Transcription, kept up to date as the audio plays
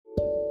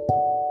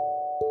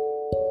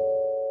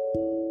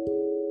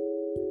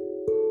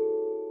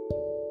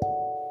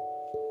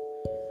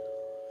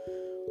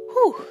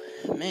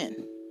man.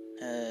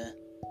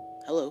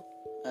 Hello.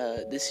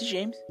 This is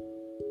James.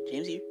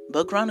 James here.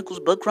 Bug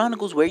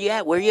Chronicles, where you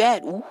at?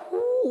 Ooh.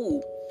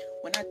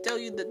 When I tell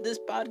you that this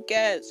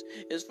podcast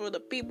is for the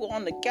people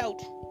on the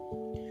couch,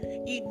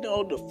 eating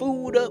all the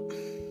food up.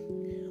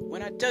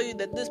 When I tell you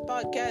that this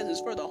podcast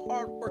is for the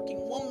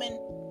hard-working woman,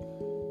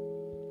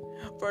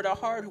 for the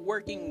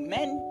hard-working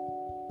men,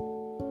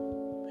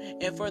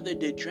 and for the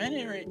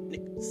degenerate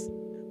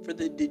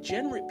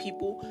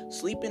people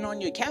sleeping on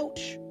your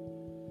couch.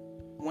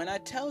 When I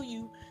tell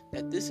you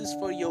that this is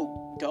for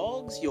your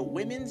dogs, your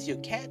women's, your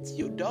cats,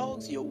 your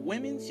dogs, your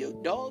women's, your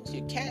dogs,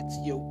 your cats,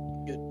 your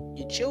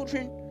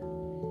children.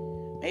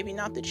 Maybe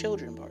not the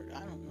children part. I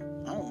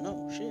don't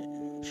know. Shit.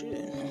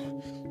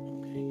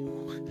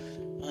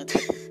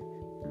 Okay.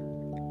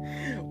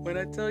 When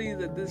I tell you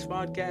that this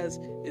podcast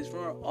is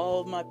for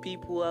all of my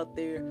people out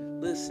there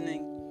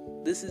listening,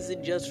 this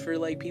isn't just for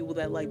people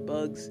that like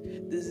bugs.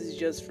 This is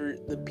just for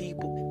the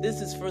people.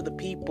 This is for the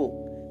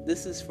people.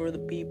 This is for the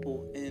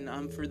people, and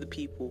I'm for the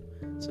people.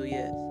 So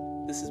yes,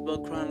 this is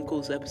Bug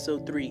Chronicles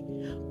episode 3.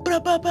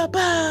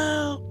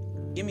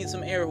 Give me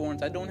some air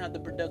horns. I don't have the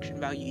production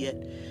value yet.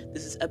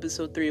 This is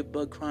episode 3 of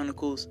Bug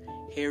Chronicles,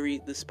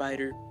 Harry the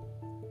Spider.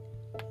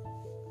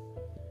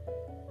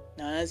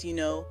 Now, as you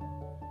know,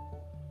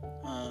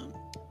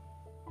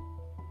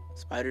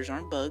 spiders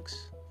aren't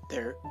bugs.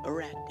 They're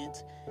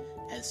arachnids.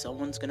 As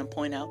someone's gonna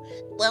point out.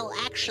 Well,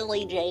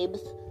 actually,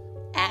 James,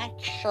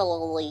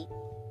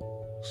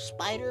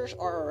 spiders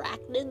are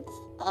arachnids.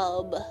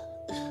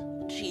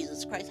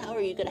 Jesus Christ, how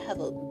are you gonna have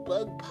a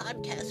bug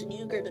podcast and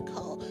you're gonna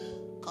call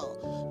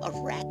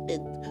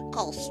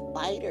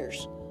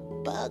spiders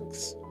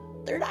bugs?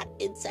 They're not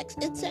insects.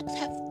 Insects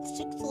have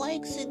 6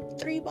 legs and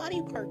 3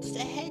 body parts: the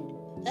head,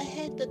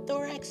 the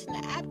thorax, and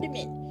the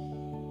abdomen.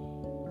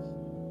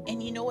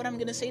 And you know what I'm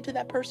gonna say to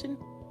that person?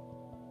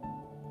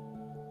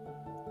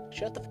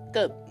 Shut the fuck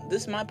up.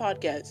 This is my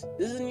podcast.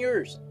 This isn't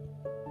yours.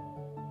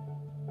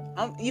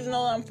 Even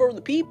though I'm for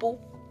the people,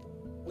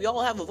 we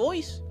all have a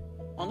voice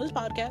on this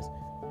podcast,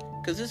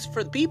 because this is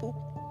for the people.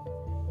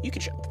 You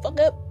can shut the fuck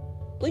up,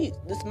 please.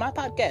 This is my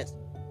podcast,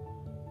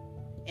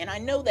 and I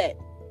know that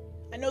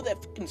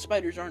fucking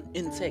spiders aren't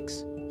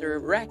insects. They're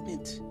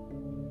arachnids.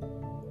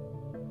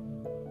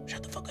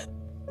 Shut the fuck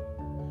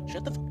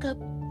up.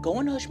 Go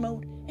in hush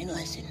mode and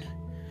listen.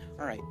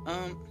 All right.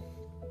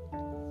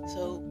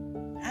 So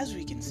as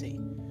we can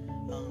tell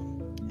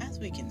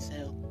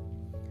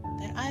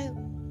that I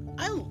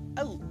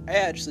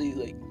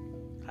actually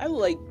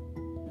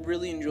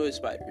really enjoy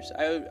spiders.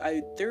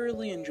 I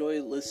thoroughly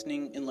enjoy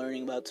listening and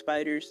learning about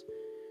spiders.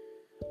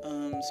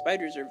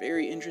 Spiders are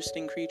very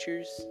interesting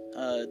creatures.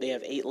 They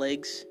have 8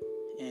 legs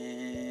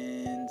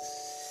and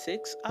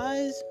 6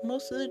 eyes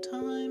most of the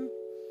time.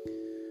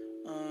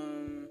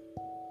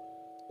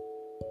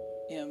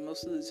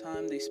 Most of the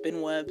time they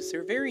spin webs.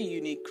 They're very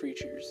unique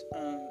creatures.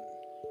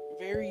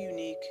 Very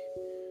unique,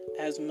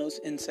 as most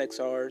insects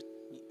are.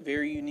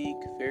 Very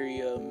unique,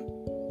 very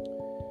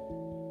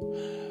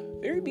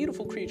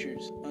beautiful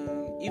creatures.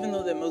 Even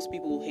though that most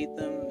people hate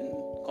them and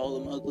call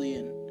them ugly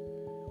and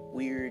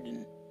weird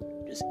and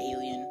just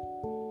alien,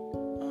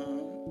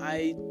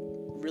 I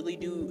really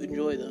do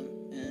enjoy them.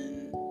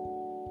 And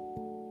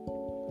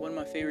one of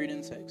my favorite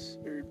insects,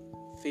 or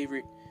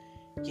favorite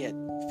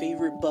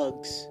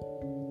bugs.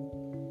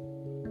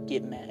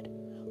 Get mad.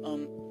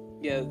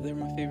 They're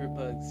my favorite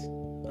bugs.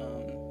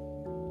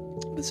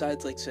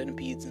 Besides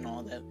centipedes and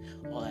all that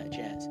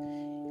jazz.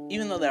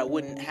 Even though that I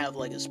wouldn't have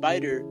a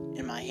spider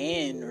in my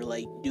hand or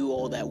do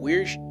all that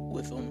weird shit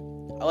with them,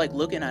 I like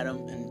looking at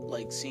them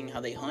and seeing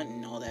how they hunt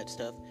and all that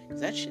stuff,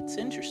 because that shit's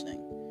interesting.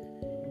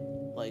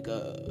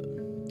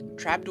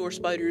 Trapdoor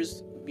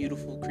spiders,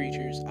 beautiful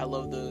creatures. I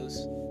love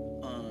those.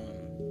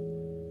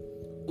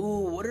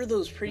 What are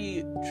those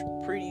pretty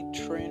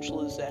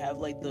tarantulas that have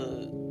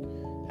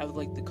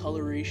the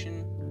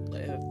coloration?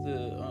 They have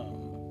the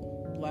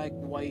black,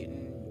 white,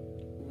 and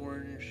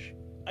orange.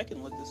 I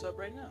can look this up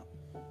right now.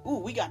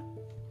 We got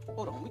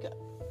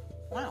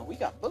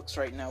books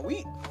right now.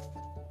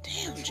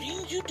 Damn,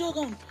 James,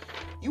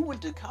 you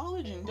went to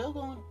college and dug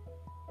on,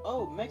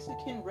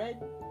 Mexican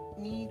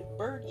red-kneed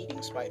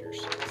bird-eating spiders.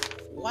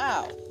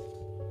 Wow.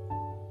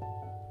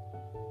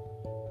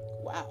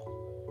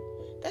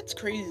 That's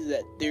crazy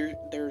that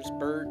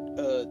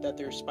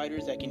there's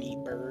spiders that can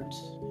eat birds.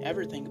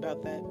 Ever think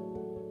about that?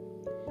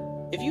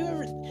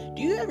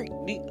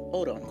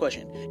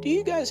 Question. Do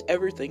you guys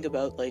ever think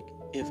about,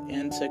 if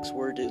insects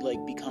were to,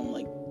 become,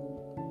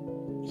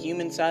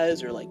 human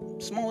size or,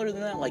 smaller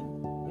than that?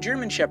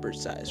 German Shepherd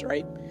size,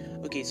 right?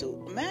 Okay, so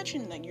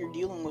imagine that you're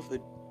dealing with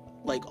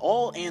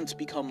all ants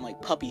become,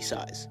 puppy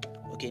size.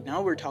 Okay,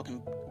 now we're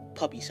talking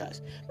puppy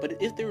size. But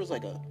if there was,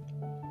 a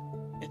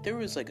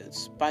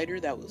spider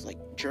that was,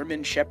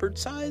 German Shepherd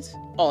size,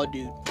 oh,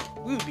 dude,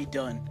 we would be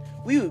done.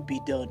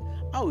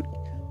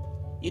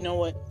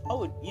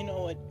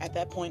 At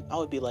that point, I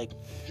would be like,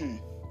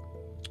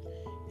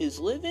 is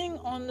living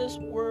on this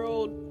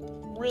world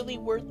really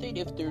worth it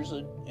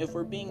if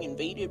we're being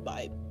invaded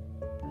by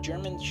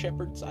German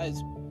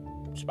Shepherd-sized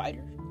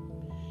spiders?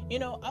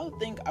 I would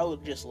think I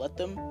would just let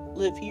them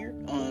live here.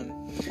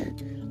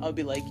 I would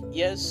be like,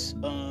 yes,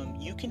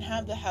 you can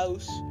have the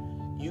house.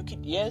 You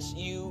can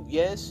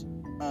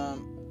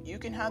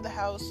have the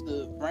house.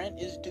 The rent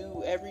is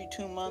due every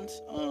 2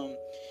 months.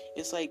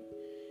 It's like,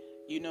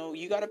 you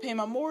gotta pay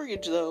my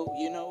mortgage though.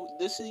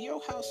 This is your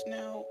house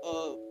now.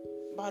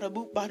 Bada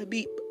boop, bada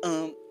beep.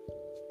 I'm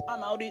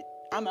out it.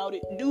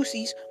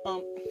 Deuces.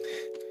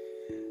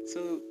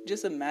 So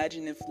just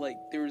imagine if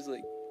there was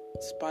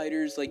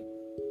spiders,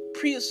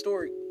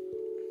 prehistoric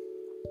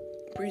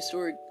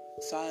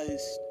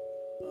sized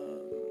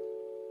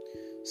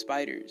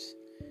spiders.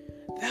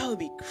 That would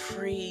be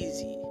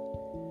crazy.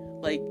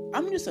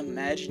 I'm just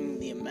imagining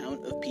the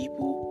amount of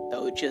people that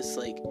would just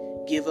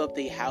give up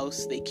their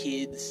house, their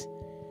kids,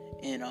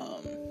 and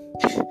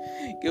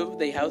give up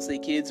their house, their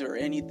kids, or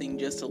anything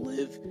just to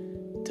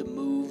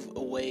move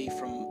away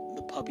from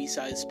the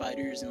puppy-sized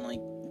spiders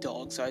and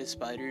dog-sized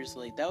spiders.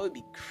 That would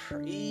be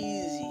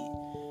crazy.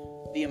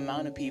 The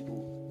amount of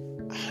people.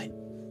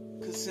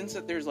 Because since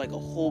that there's a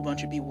whole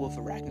bunch of people with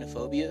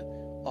arachnophobia,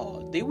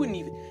 they wouldn't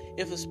even,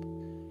 if a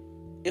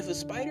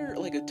spider,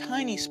 a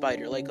tiny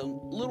spider, a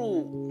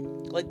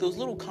little, those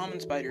little common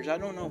spiders, I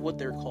don't know what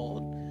they're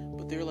called,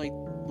 but they're the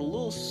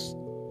little,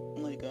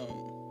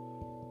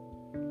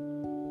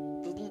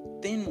 the little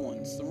thin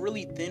ones, the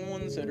really thin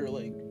ones that are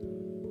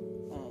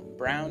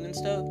brown and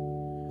stuff.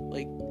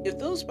 If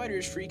those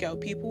spiders freak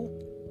out people,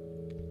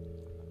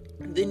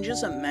 then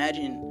just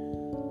imagine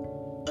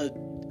a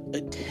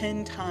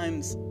 10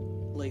 times,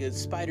 a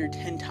spider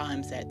 10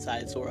 times that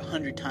size, or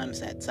 100 times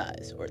that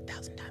size, or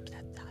 1,000 times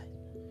that size.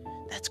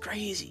 That's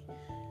crazy.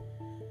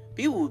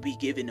 People would be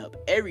giving up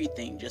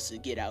everything just to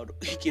get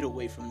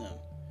away from them.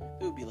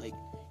 It would be like,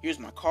 here's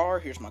my car,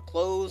 here's my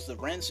clothes, the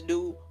rent's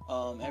due,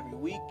 every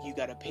week, you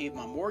gotta pay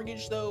my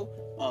mortgage though,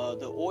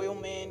 the oil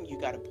man, you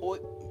gotta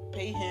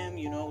pay him,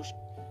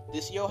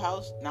 this is your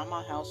house, not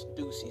my house,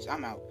 deuces,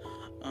 I'm out.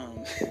 Oh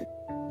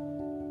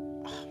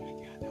my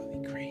god, that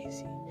would be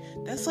crazy.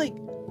 That's like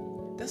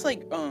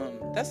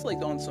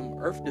on some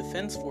Earth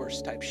Defense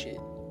Force type shit.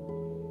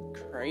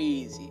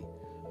 Crazy.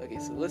 Okay,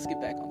 so let's get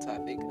back on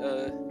topic.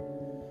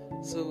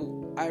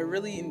 So I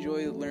really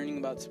enjoy learning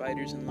about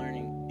spiders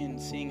and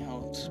seeing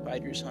how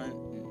spiders hunt.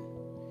 And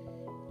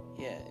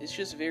yeah, it's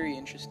just very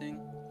interesting.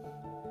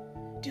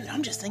 Dude,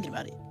 I'm just thinking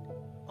about it.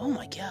 Oh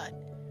my god.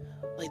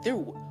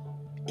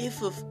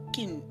 If a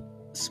fucking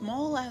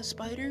small ass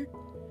spider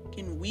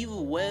can weave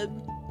a web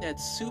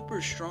that's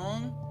super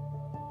strong,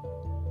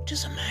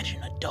 just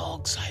imagine a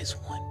dog-sized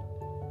one.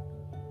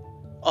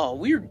 Oh,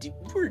 we're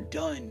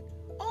done.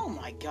 Oh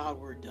my god,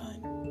 we're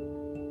done.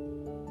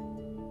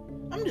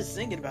 I'm just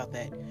thinking about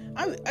that.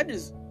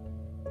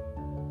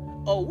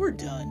 We're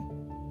done.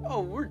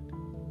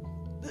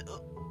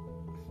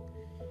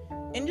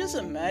 And just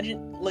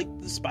imagine,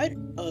 the spider,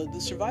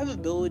 the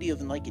survivability of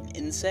an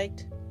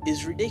insect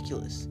is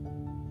ridiculous.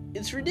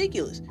 It's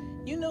ridiculous.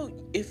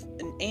 If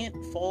an ant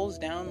falls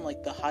down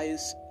the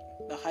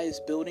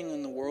highest building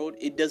in the world,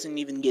 it doesn't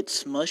even get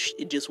smushed.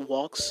 It just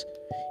walks.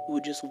 It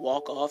would just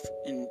walk off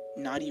and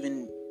not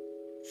even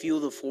feel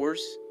the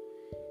force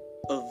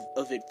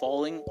of it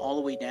falling all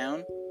the way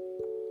down.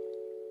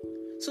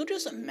 So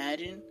just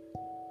imagine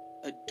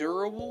a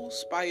durable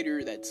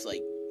spider that's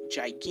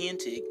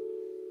gigantic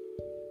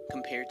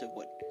compared to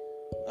what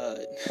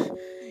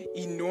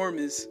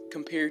enormous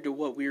compared to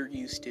what we're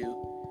used to,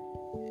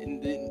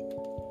 and then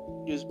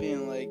just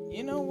being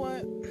you know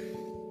what,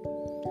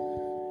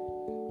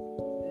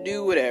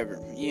 do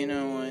whatever,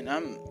 and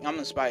I'm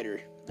a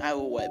spider. I have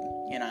a web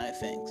and I have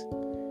fangs,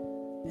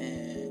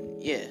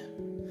 and yeah.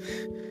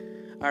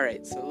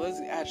 Alright, so let's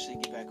actually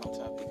get back on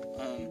topic.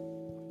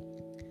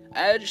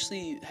 I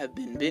actually have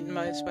been bitten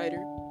by a spider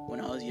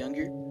when I was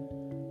younger.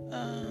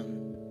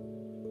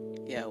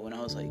 When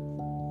I was 4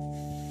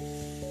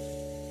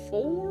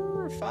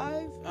 or 5,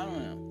 I don't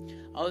know.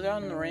 I was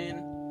out in the rain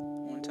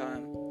one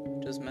time,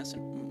 just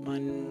messing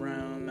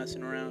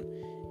around,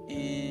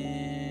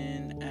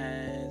 and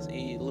as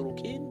a little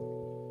kid,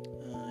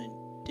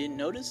 didn't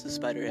notice the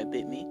spider had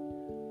bit me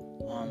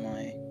on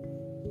my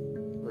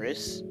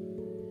wrist.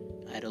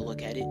 I had to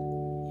look at it.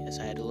 Yes,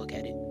 I had to look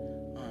at it.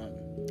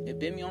 It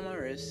bit me on my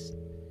wrist,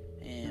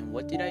 and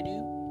what did I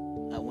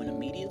do? I went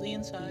immediately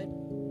inside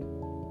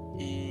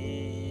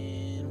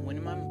and went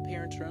in my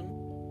parents' room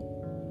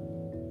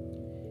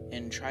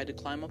and tried to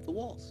climb up the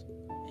walls.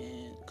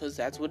 And because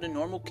that's what a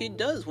normal kid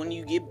does when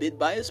you get bit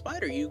by a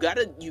spider. You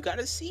gotta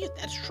see it.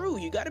 That's true.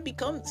 You gotta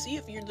see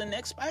if you're the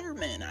next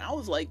Spider-Man. And I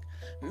was like,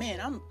 man,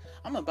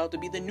 I'm about to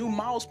be the new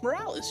Miles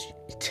Morales.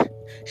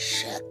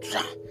 Shit.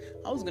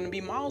 I was gonna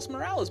be Miles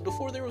Morales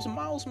before there was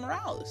Miles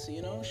Morales.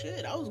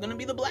 Shit. I was gonna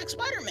be the Black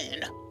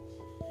Spider-Man.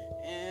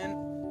 And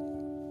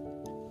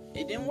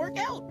it didn't work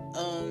out.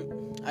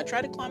 I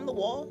tried to climb the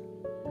wall,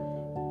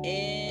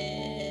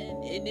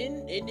 and it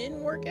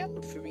didn't work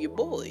out for your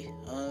boy.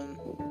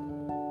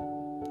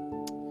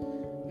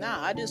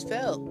 I just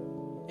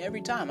fell.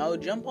 Every time I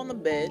would jump on the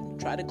bed,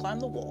 try to climb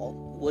the wall,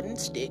 wouldn't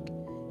stick,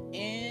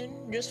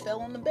 and just fell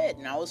on the bed.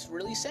 And I was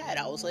really sad.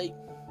 I was like,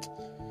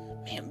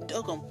 Man,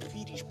 Doug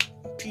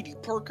P.D.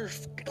 Parker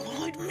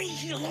lied to me.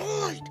 He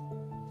lied.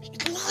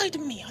 He lied to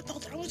me. I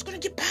thought that I was gonna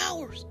get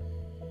powers.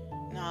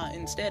 Nah,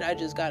 instead I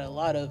just got a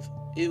lot of,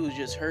 it was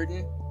just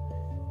hurting,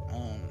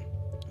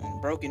 and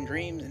broken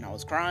dreams, and I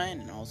was crying,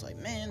 and I was like,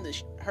 man,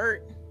 this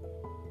hurt.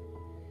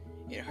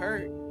 It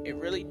hurt. It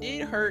really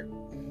did hurt.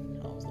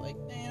 I was like,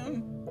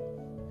 damn.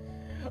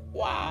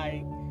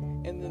 Why?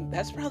 And then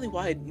that's probably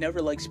why I never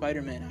liked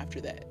Spider-Man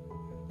after that.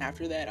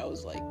 After that, I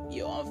was like,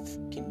 yo, I'm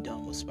fucking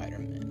done with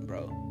Spider-Man,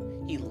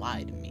 bro. He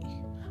lied to me.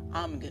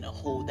 I'm gonna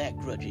hold that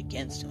grudge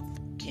against him.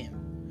 Fuck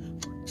him.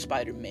 Fuck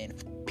Spider-Man.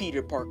 Fuck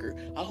Peter Parker.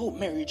 I hope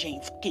Mary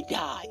Jane fucking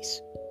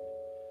dies.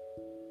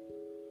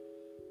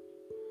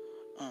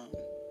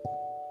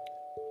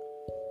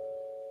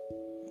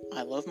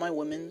 I love my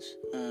women's.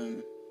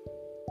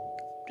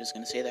 Just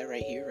gonna say that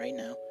right here, right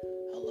now.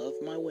 I love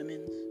my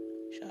women's.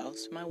 Shout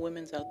outs to my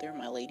women's out there,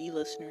 my lady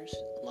listeners.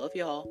 Love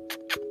y'all.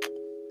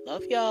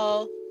 Love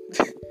y'all.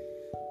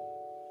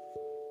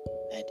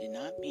 That did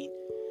not mean.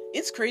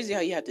 It's crazy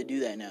how you have to do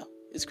that now.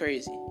 It's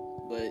crazy,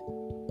 but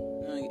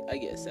I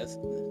guess that's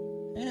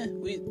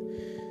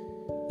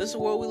this is the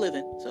world we live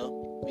in,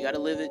 so we gotta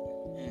live it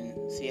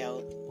and see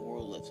how the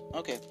world lives.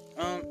 Okay.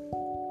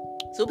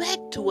 So back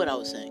to what I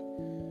was saying.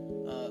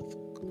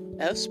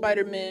 F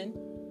Spider-Man.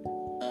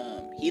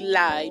 He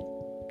lied.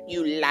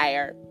 You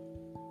liar.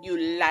 You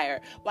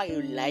liar. Why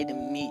you lie to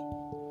me?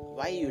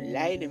 Why you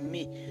lie to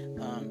me?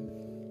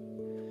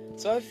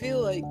 So I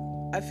feel like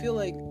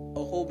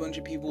a whole bunch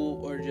of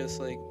people are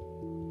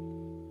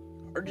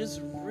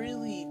just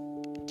really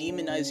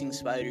demonizing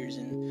spiders,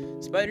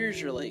 and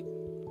spiders are like,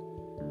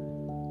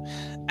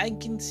 I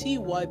can see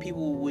why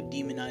people would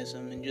demonize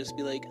them and just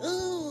be like,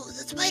 oh, the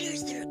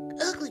spiders, they're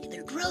ugly,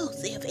 they're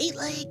gross, they have 8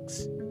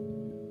 legs.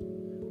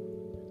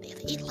 They have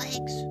 8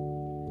 legs,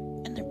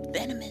 and they're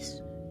venomous,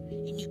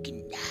 and you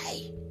can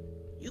die.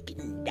 You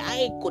can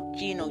die,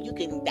 cochino, you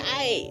can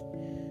die.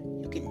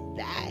 You can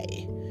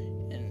die.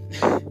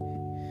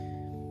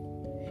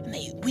 And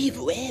they weave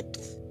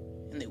webs.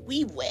 And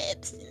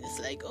it's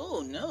like,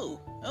 oh no.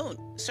 Oh,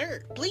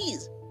 sir,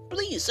 please,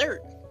 sir.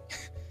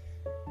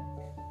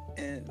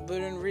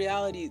 But in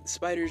reality,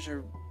 spiders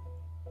are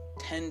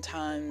 10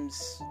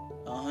 times,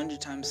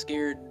 100 times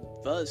scared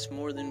of us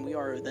more than we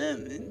are of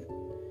them.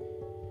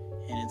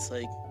 And it's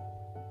like,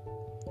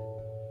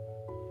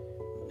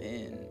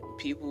 man,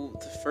 people,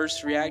 the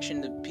first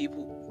reaction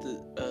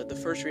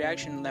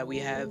that we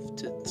have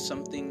to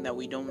something that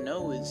we don't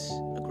know is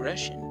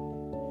aggression.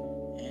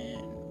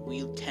 And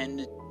we tend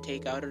to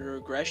take out our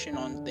aggression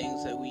on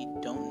things that we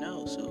don't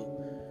know. So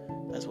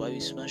that's why we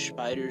smush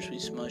spiders, we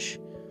smush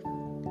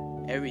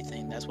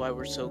everything. That's why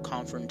we're so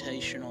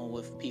confrontational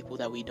with people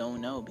that we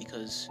don't know,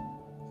 because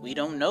we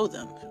don't know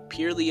them,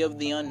 purely of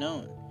the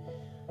unknown.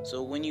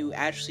 So when you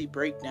actually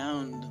break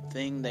down the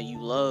thing that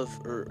you love,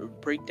 or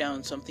break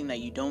down something that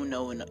you don't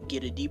know and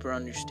get a deeper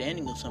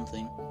understanding of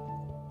something,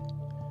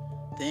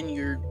 then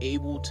you're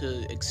able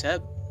to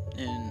accept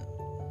and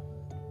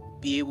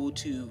be able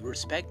to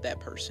respect that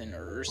person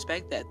or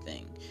respect that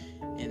thing.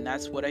 And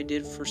that's what I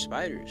did for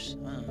spiders.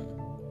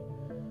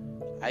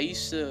 I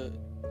used to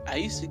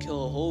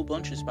kill a whole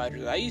bunch of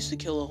spiders. I used to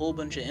kill a whole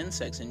bunch of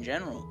insects in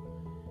general.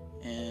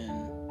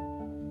 And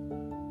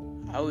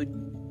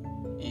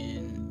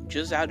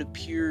just out of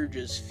pure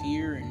just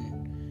fear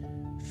and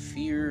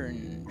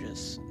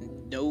just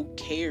no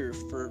care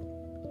for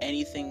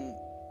anything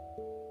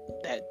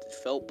that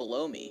felt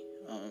below me,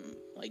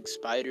 like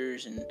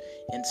spiders and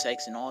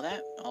insects and all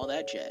that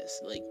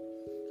jazz. Like,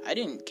 I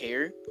didn't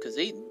care, because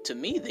to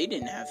me they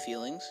didn't have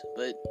feelings,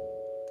 but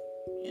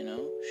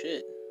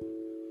shit,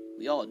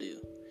 we all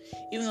do.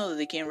 Even though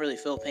they can't really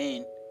feel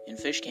pain, and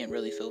fish can't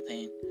really feel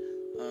pain,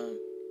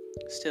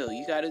 still,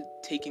 you gotta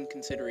take in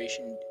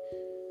consideration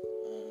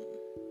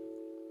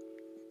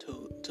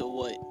to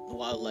what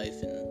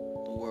wildlife and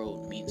the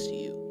world means to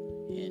you,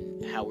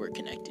 and how we're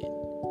connected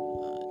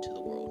to the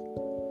world.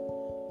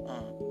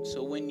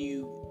 So when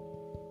you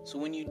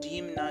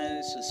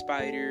demonize a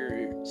spider,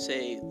 or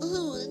say,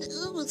 "Ooh,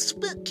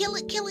 kill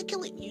it,"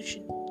 you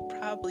should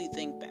probably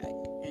think back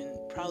and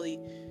probably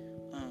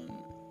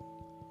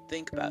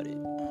think about it.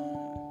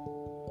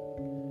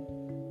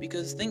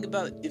 Because think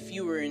about if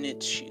you were in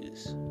its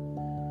shoes,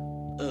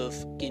 a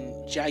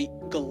fucking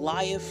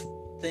Goliath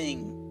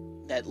thing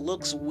that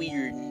looks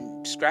weird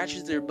and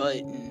scratches their butt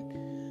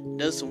and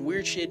does some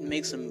weird shit and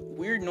makes some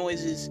weird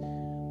noises,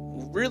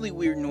 really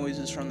weird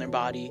noises from their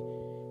body,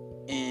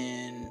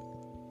 and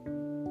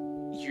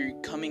you're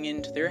coming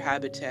into their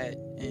habitat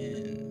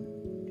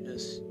and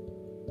just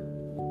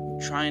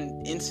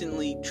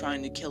instantly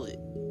trying to kill it.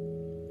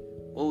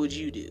 What would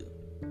you do?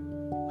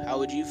 How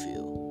would you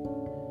feel?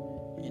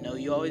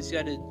 You always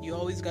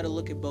gotta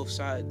look at both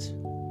sides.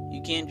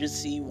 You can't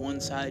just see one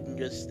side and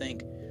just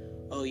think,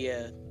 oh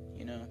yeah,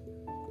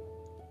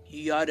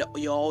 you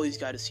always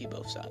gotta see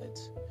both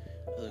sides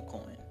of the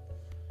coin.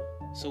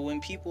 So when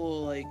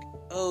people are like,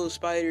 oh,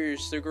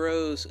 spiders, they're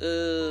gross,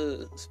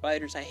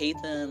 spiders, I hate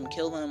them,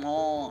 kill them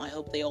all, I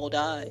hope they all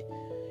die,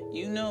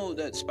 you know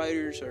that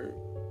spiders are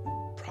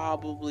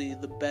probably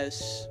the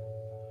best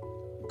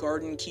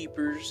garden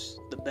keepers,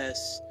 the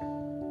best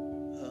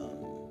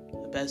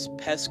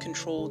pest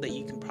control that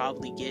you can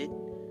probably get.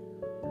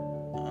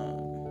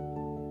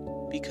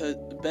 Because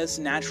the best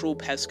natural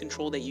pest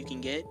control that you can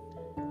get,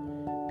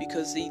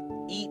 because they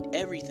eat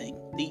everything.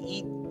 They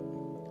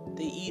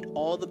eat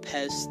all the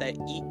pests that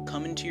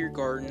come into your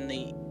garden.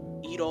 They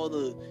eat all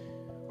the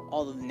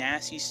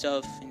nasty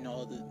stuff and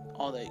all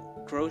that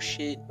gross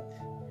shit.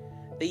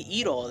 They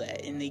eat all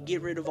that, and they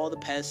get rid of all the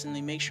pests, and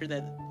they make sure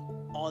that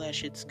all that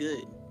shit's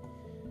good.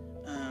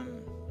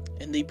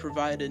 And they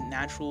provide a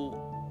natural,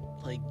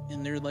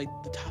 and they're like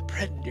the top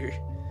predator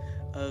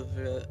of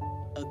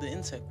the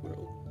insect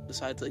world,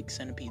 besides like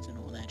centipedes and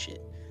all that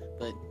shit.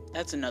 But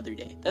that's another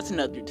day. That's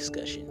another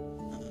discussion.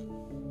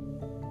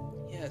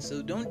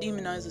 So don't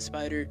demonize the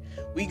spider.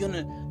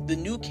 The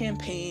new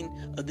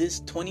campaign of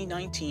this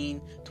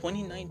 2019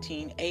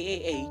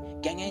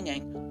 AAA,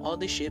 gang, all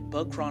this shit,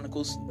 Bug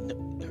Chronicles,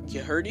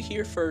 you heard it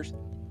here first.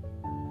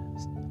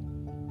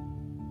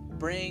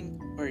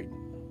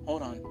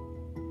 Hold on.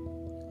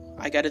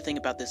 I gotta think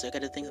about this.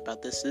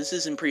 This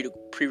isn't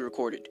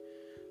pre-recorded.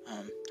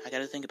 I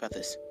gotta think about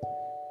this.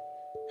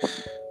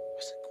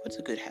 What's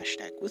a good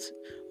hashtag?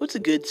 What's a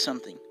good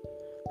something?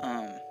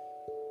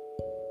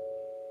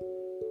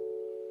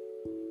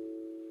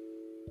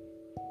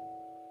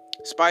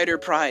 Spider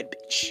Pride,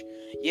 bitch.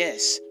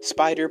 Yes,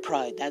 Spider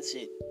Pride. That's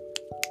it.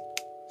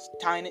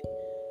 Tying it.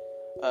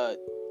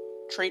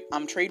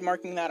 I'm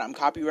trademarking that. I'm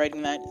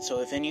copywriting that.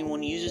 So if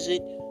anyone uses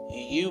it,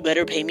 you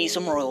better pay me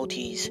some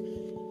royalties.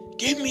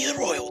 Give me the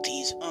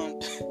royalties.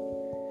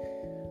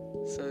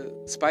 So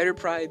Spider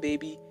Pride,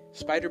 baby.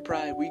 Spider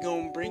Pride. We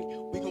gonna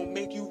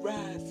make you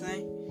rise,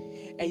 son.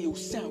 Hey, yo,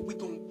 son. We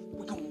gonna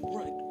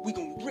run. We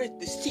gonna run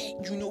the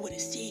set. You know what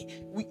it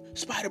said. We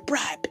Spider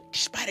Pride, bitch.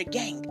 Spider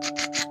Gang.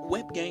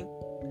 Web Gang.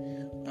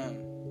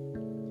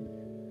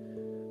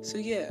 So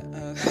yeah,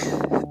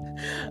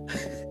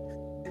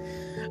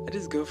 I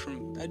just go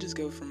from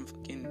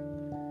fucking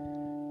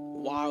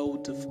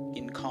wild to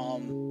fucking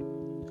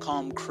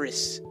calm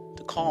Chris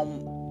to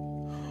calm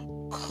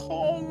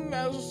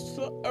as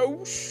the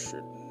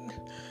ocean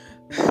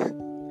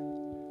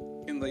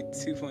in like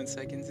 2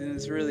 seconds, and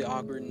it's really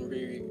awkward and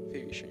very,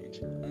 very strange.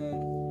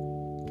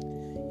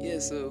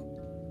 So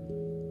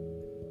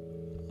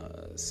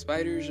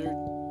spiders are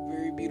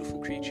very beautiful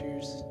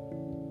creatures.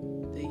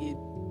 They get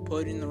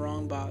put in the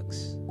wrong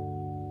box,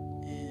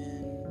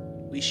 and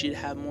we should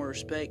have more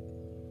respect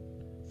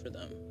for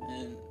them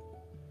and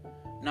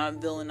not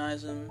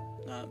villainize them.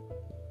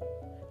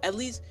 At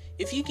least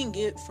if you can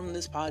get from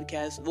this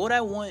podcast, what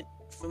I want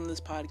from this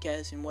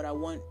podcast and what I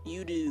want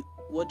you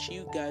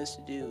guys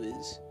to do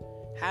is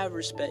have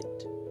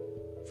respect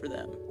for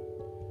them,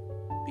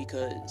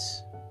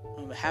 because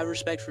have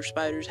respect for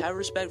spiders, have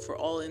respect for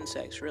all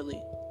insects,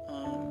 really.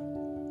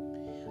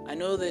 I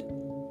know that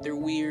they're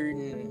weird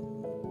and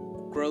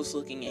gross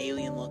looking,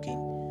 alien looking,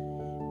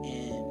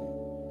 and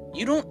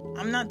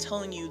I'm not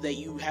telling you that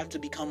you have to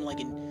become like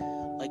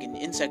an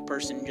insect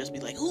person and just be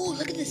like, ooh,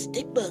 look at this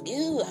stick bug,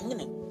 ooh, I'm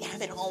gonna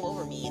have it all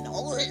over me, and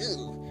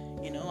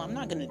I'm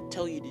not gonna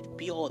tell you to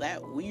be all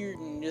that weird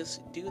and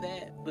just do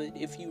that. But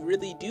if you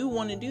really do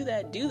want to do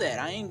that.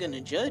 I ain't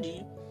gonna judge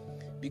you,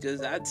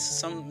 because that's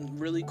something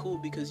really cool,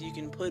 because you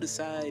can put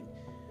aside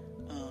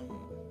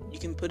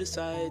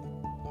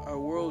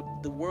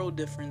the world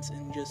difference,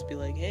 and just be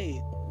like,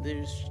 hey,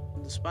 there's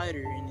the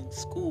spider, and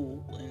it's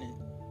cool, and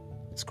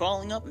it's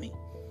crawling up me,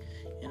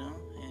 and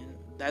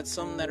that's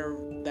something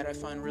that I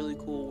find really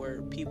cool,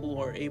 where people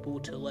are able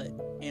to let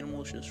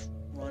animals just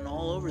run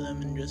all over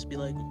them and just be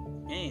like,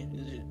 hey,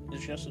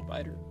 it's just a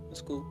spider,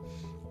 it's cool.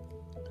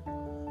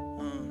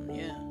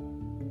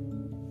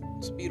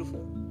 It's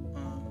beautiful.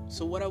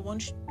 So what I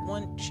want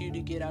you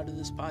to get out of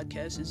this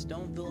podcast is,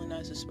 don't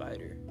villainize a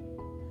spider.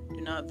 Do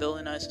not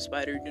villainize a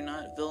spider. Do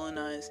not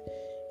villainize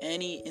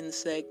any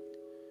insect.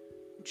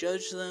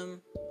 Judge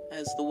them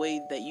as the way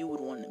that you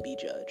would want to be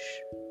judged.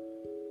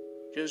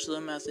 Judge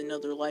them as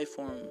another life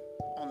form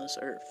on this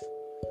earth.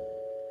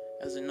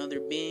 As another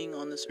being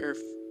on this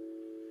earth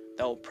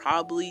that will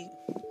probably,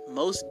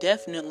 most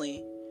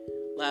definitely,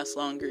 last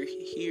longer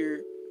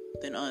here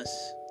than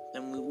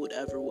we would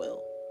ever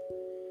will.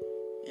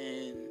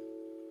 And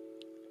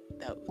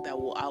that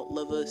will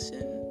outlive us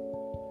and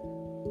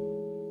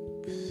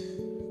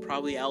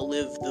probably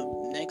outlive the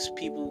next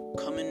people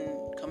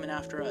coming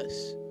after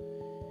us.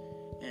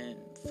 And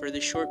for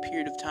the short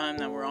period of time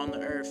that we're on the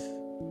earth,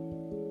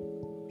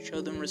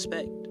 show them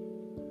respect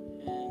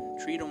and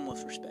treat them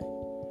with respect.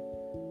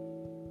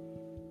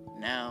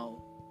 Now,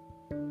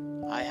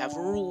 I have a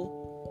rule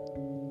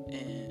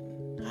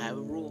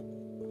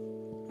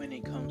when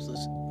it comes to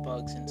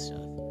bugs and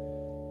stuff.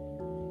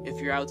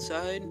 If you're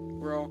outside,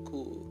 we're all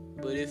cool.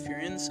 But if you're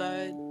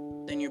inside,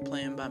 then you're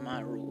playing by my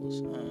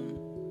rules.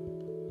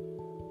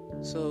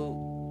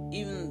 So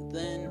even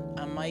then,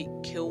 I might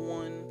kill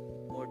one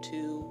or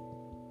two,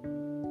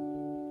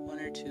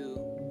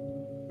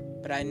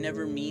 but I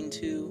never mean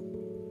to.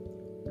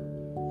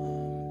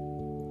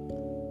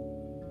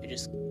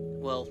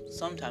 Well,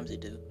 sometimes I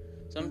do.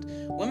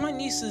 When my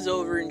niece is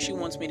over and she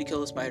wants me to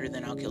kill a spider,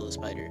 then I'll kill a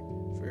spider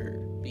for her.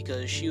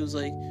 Because she was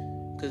like,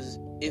 because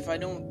if I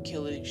don't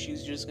kill it,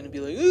 she's just going to be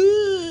like,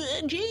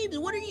 James,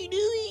 what are you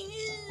doing?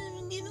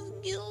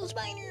 Kill a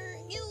spider,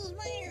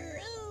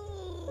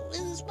 oh, it's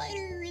a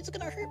spider, it's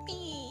going to hurt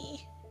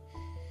me.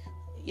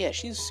 Yeah,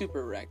 she's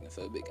super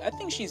arachnophobic. I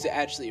think she's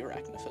actually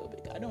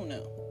arachnophobic. I don't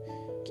know.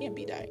 Can't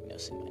be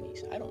diagnosing my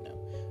niece. I don't know.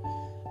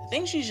 I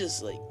think she's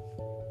just like,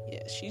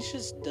 yeah, she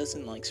just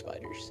doesn't like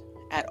spiders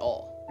at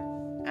all.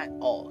 At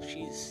all.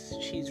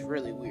 She's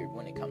really weird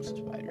when it comes to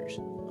spiders.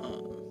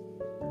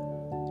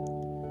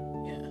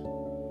 Yeah.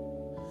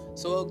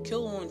 So I'll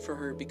kill one for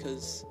her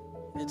because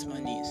it's my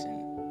niece,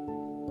 and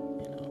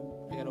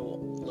I gotta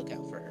look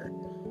out for her.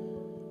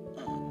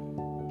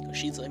 'Cause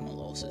she's like my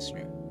little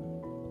sister.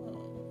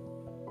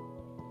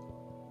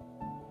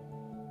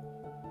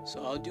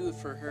 So I'll do it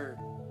for her.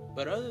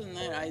 But other than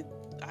that,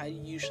 I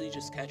usually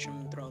just catch them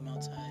and throw them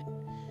outside.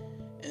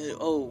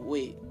 Oh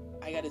wait,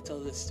 I gotta tell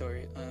this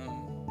story.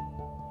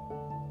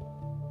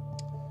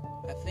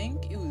 I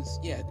think it was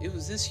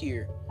this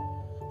year.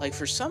 Like,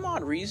 for some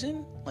odd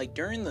reason, like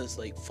during this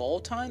like fall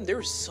time, there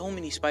were so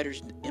many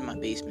spiders in my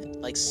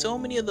basement. Like, so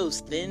many of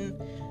those thin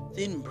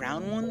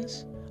brown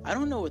ones. I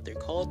don't know what they're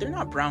called. They're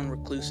not brown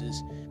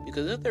recluses,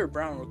 because if they're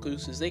brown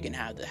recluses, they can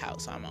have the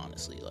house. I'm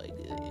honestly like,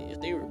 if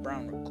they were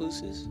brown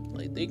recluses,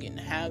 like, they can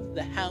have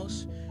the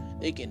house,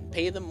 they can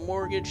pay the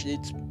mortgage.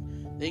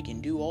 They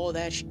can do all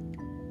that shit.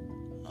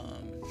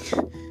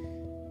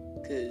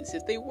 Because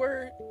if they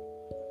were,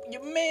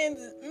 your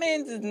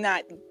man's is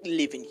not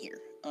living here.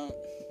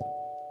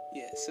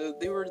 Yeah, so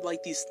they were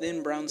like these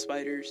thin brown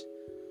spiders.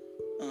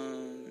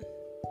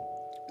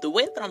 The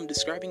way that I'm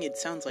describing it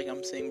sounds like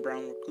I'm saying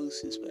brown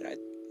recluses, but I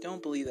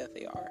don't believe that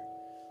they are.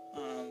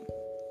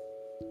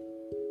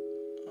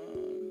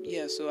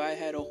 Yeah, so I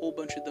had a whole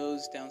bunch of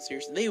those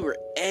downstairs. They were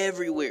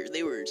everywhere.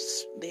 They were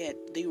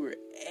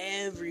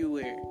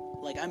everywhere.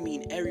 Like, I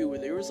mean everywhere.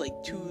 There was like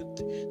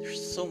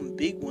there's some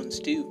big ones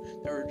too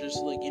that were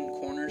just like in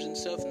corners and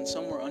stuff, and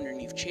some were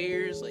underneath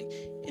chairs, like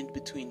in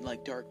between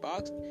like dark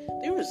boxes.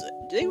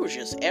 They were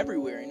just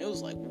everywhere, and it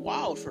was like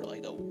wild for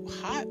like a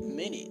hot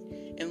minute.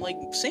 And like,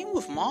 same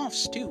with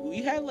moths too.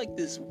 We had like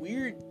this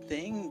weird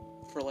thing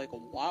for like a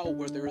while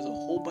where there was a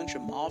whole bunch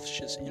of moths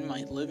just in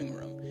my living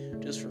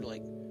room, just for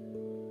like,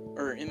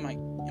 or in my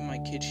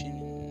kitchen,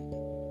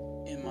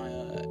 and in my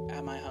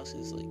at my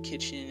house's like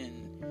kitchen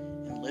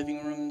and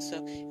living room and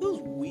stuff. It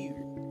was weird.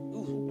 It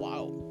was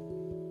wild.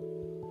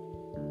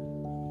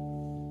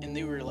 And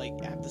they were like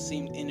at the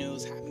same, and it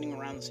was happening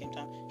around the same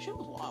time. Shit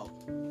was wild.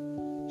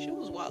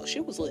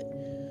 Shit was lit.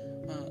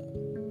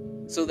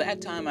 So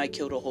that time I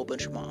killed a whole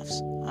bunch of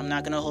moths. I'm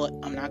not gonna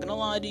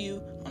lie to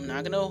you. I'm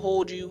not gonna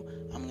hold you.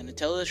 I'm gonna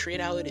tell it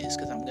straight how it is,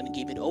 because I'm gonna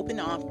keep it open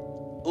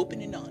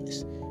and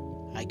honest.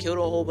 I killed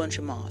a whole bunch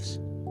of moths.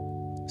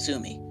 Sue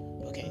me.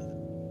 Okay,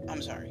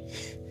 I'm sorry.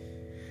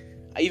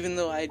 Even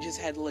though I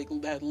just had like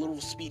that little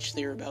speech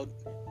there about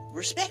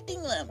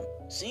respecting them,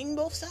 seeing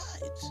both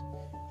sides.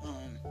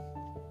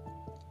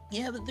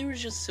 Yeah, but there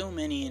was just so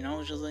many, and I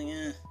was just like,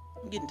 I'm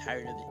getting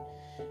tired of it.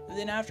 And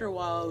then after a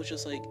while, I was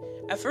just like,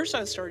 at first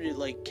I started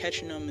like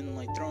catching them and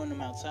like throwing them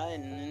outside,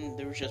 and then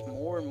there was just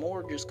more and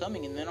more just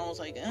coming, and then I was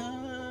like,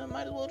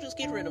 might as well just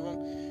get rid of them.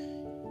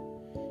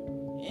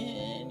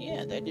 And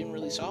yeah, that didn't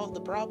really solve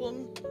the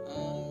problem,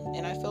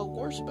 and I felt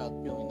worse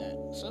about doing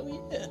that. So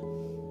yeah,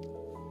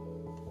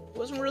 it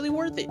wasn't really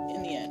worth it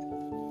in the end.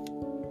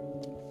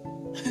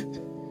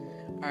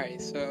 Alright,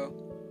 so,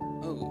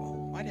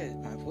 why did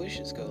my voice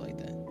just go like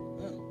that?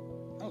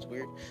 Oh, that was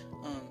weird.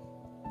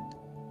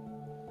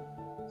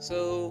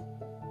 So,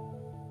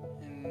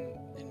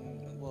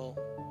 well,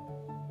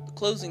 the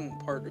closing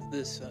part of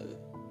this,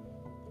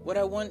 what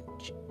I want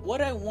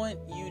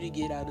you to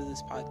get out of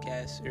this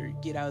podcast, or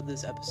get out of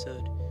this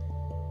episode,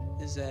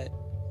 is that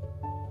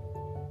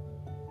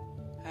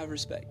have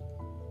respect.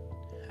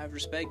 Have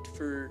respect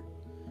for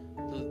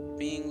the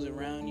beings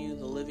around you,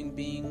 the living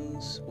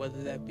beings,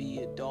 whether that be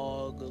a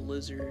dog, a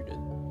lizard,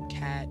 a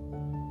cat,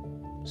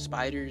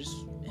 spiders,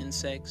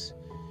 insects,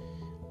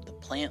 the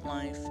plant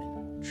life,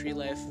 and tree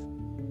life,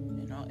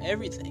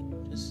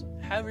 everything. Just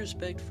have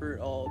respect for it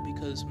all,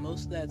 because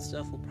most of that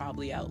stuff will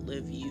probably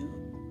outlive you,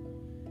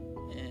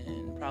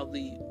 and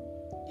probably,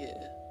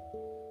 yeah.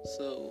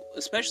 So,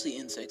 especially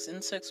insects.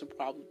 Insects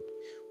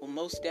will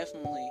most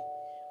definitely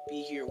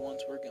be here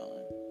once we're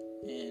gone,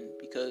 and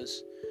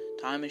because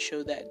time has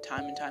showed that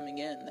time and time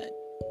again that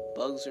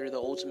bugs are the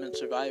ultimate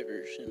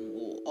survivors and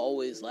will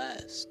always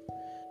last,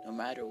 no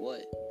matter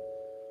what.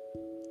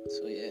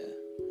 So yeah,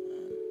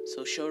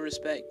 so show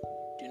respect.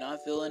 Do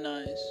not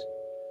villainize.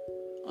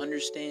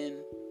 Understand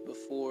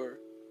before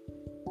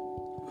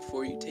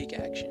you take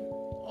action.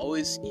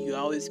 You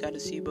always got to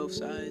see both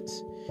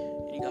sides,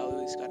 and you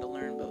always got to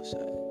learn both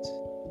sides.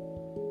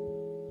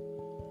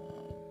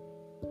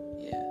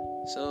 Yeah.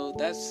 So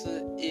that's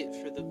it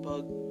for the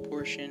bug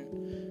portion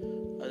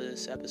of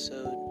this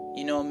episode.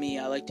 You know me,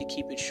 I like to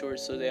keep it short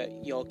so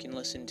that y'all can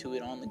listen to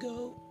it on the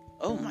go.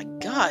 Oh my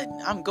god,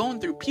 I'm going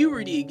through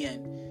puberty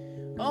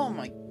again.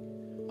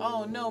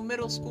 Oh no,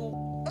 middle school.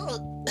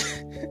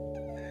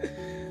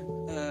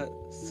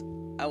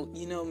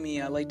 You know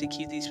me, I like to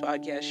keep these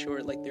podcasts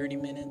short, like 30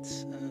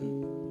 minutes.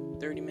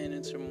 30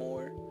 minutes or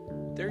more.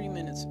 30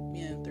 minutes,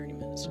 30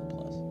 minutes or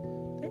plus.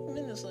 30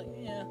 minutes,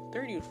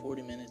 30 to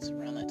 40 minutes,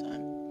 around that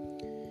time.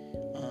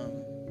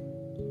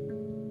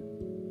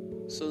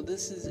 So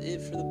this is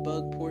it for the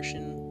bug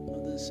portion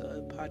of this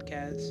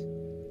podcast.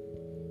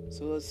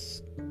 So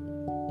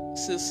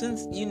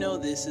since you know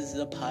this is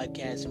a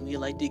podcast and we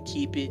like to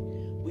keep it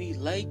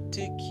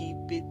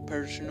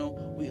personal,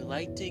 we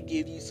like to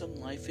give you some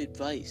life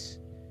advice.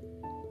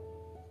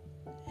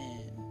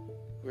 And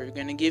I'm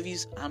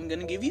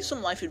gonna give you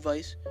some life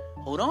advice.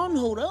 Hold on.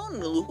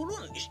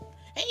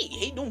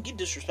 Hey, don't get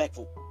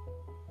disrespectful.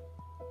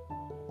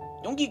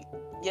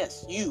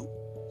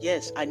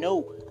 Yes, I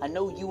know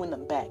you in the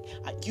back.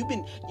 You've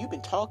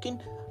been talking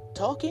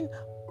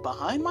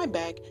behind my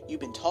back.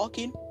 You've been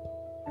talking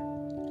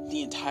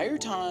the entire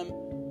time.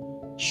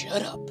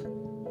 Shut up.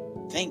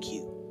 Thank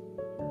you.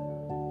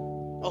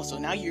 Oh, so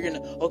now you're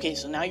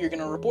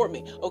gonna report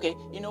me. Okay,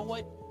 you know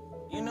what?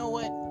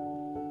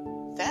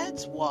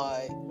 That's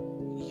why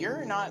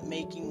you're not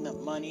making the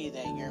money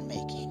that you're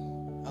making.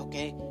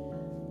 Okay?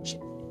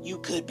 You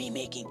could be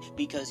making,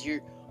 because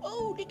you're,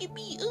 oh, look at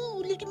me,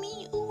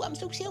 oh, I'm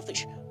so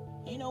selfish.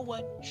 You know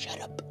what?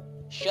 Shut up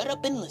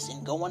and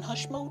listen. Go on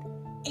hush mode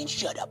and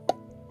shut up.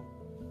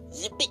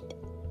 Zip it.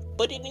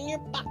 Put it in your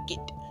pocket.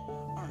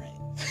 Alright.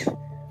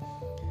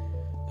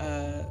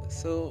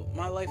 So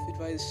my life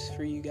advice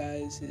for you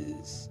guys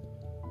is,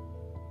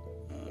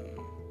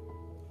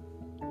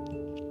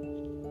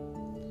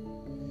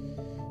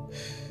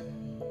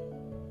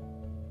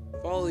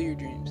 follow your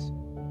dreams.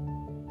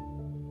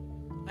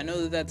 I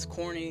know that that's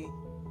corny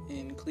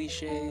and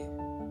cliche,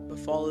 but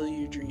follow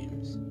your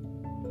dreams.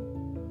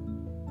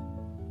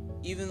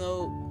 Even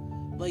though,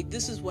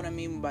 this is what I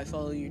mean by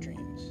follow your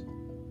dreams.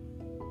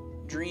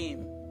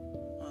 Dream.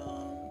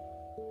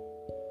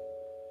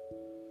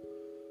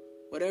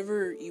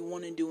 Whatever you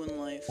want to do in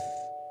life,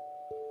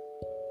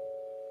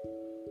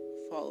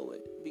 follow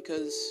it.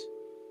 Because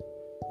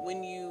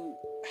when you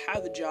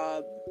have a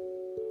job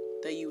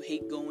that you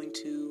hate going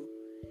to,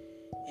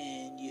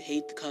 and you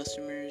hate the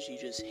customers, you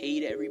just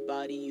hate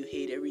everybody, you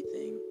hate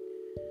everything,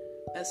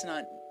 that's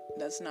not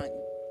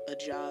a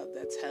job,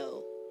 that's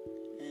hell.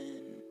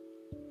 And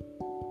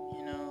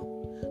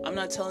I'm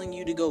not telling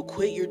you to go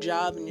quit your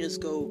job and just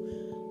go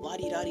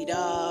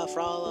la-di-da-di-da,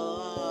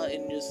 fra-la-la,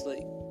 and just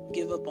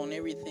give up on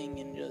everything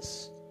and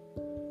just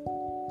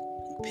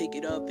pick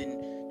it up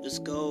and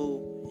just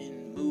go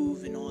and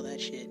move and all that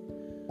shit.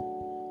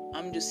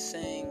 I'm just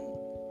saying,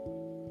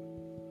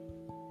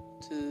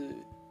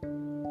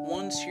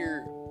 once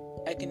you're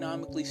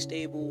economically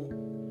stable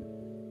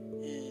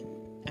and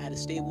at a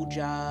stable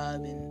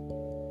job and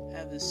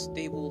have a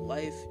stable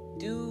life,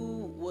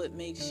 do what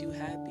makes you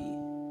happy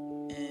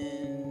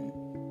and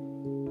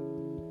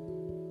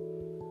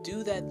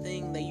do that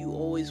thing that you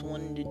always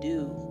wanted to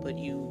do but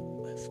you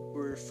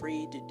were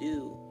afraid to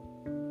do.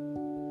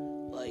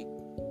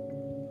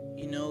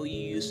 You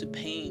used to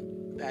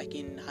paint back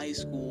in high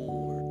school,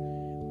 or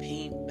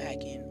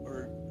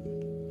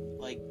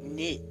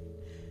knit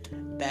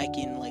back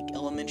in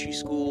elementary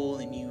school,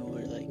 and you were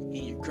and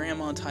your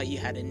grandma taught you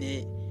how to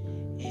knit,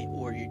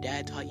 or your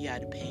dad taught you how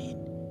to paint,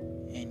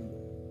 and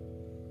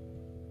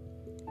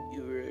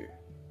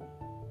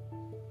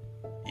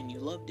you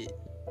loved it.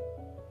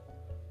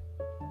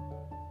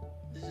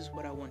 This is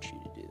what I want you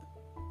to do.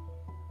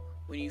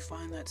 When you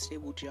find that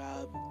stable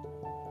job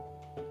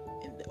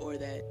or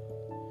that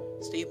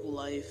stable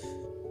life,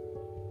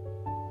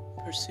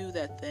 pursue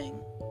that thing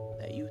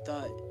that you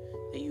thought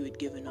that you had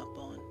given up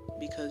on.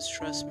 Because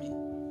trust me,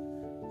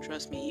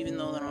 even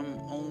though that I'm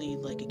only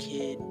a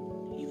kid,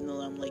 even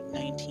though I'm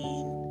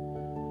 19,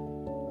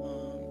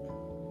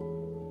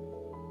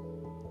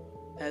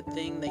 that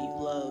thing that you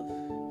love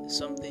is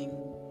something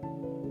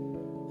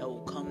that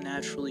will come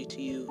naturally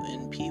to you.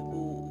 And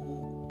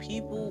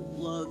people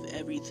love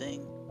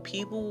everything.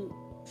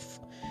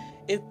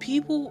 If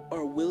people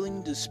are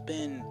willing to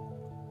spend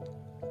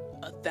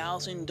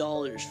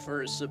 $1,000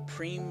 for a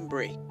Supreme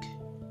break,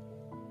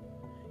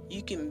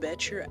 you can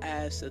bet your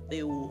ass that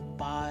they will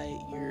buy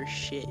your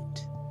shit.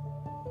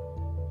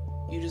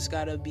 You just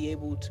gotta be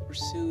able to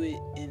pursue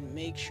it and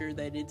make sure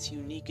that it's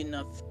unique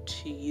enough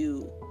to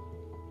you.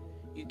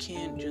 You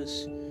can't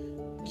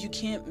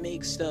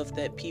make stuff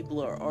that people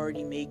are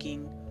already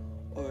making.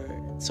 Or,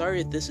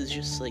 sorry if this is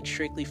just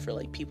strictly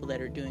for people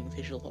that are doing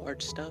visual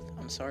art stuff.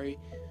 I'm sorry.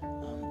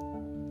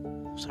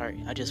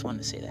 I just wanted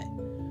to say that.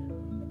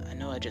 I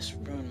know I just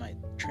ruined my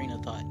train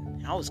of thought.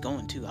 I was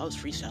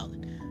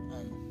freestyling.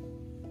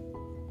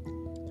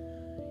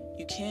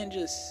 You can't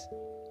just...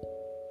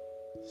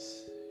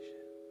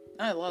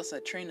 I lost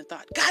that train of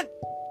thought. God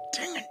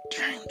dang it,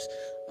 James!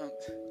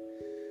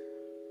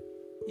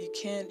 You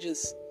can't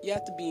just... You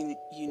have to be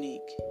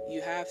unique.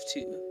 You have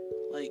to.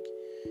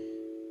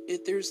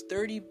 If there's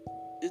 30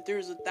 if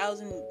there's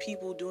 1,000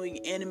 people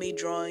doing anime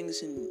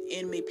drawings and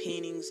anime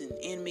paintings and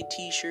anime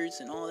t-shirts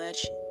and all that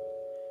shit,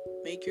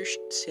 make your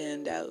shit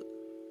stand out.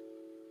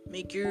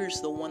 Make yours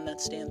the one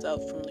that stands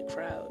out from the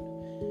crowd.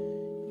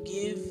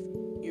 Give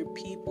your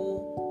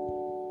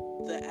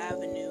people the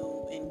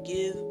avenue and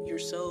give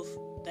yourself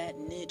that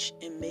niche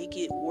and make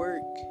it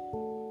work.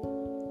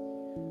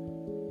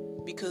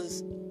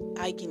 Because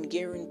I can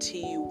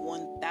guarantee you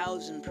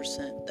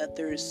 1,000% that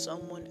there is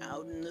someone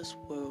out in this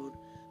world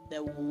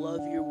that will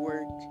love your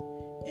work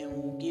and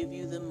will give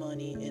you the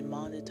money and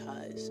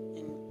monetize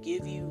and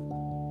give you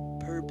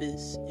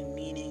purpose and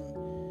meaning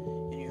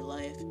in your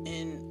life.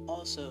 And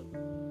also,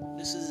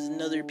 this is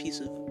another piece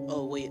of,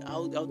 I'll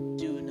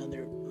do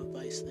another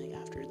advice thing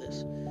after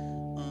this.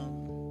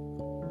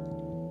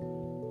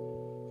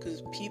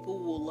 Because people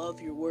will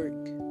love your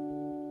work.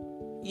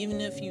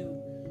 Even if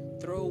you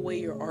throw away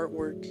your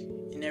artwork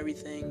and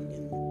everything,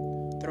 and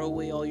throw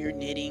away all your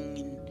knitting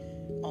and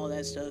all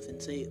that stuff and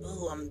say,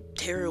 oh, I'm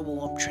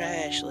terrible, I'm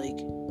trash. Like,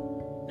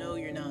 no,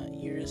 you're not.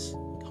 You're just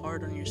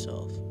hard on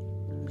yourself.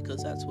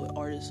 Because that's what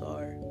artists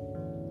are.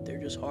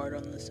 They're just hard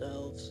on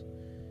themselves.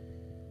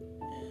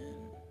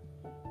 And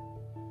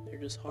they're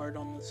just hard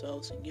on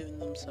themselves and giving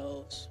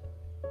themselves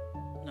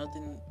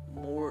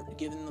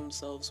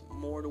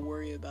more to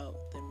worry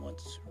about than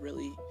what's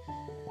really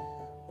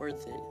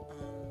worth it.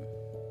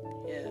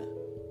 Yeah.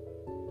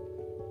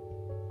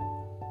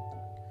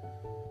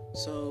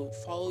 So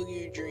follow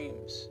your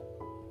dreams.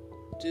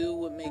 Do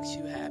what makes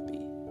you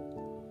happy.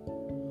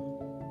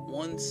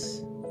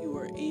 Once you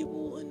are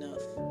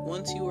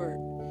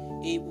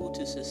able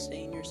to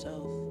sustain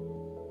yourself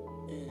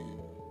and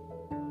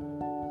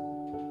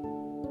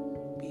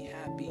be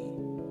happy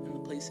in the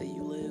place that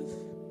you live,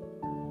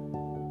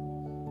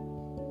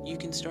 you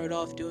can start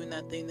off doing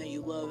that thing that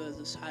you love as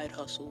a side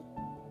hustle.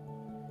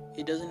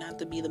 It doesn't have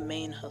to be the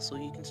main hustle.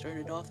 You can start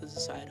it off as a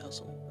side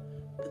hustle.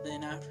 But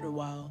then after a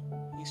while,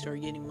 you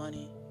start getting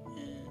money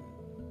and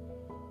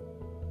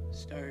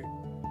start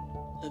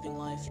living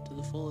life to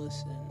the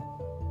fullest and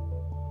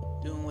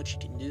doing what you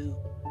can do.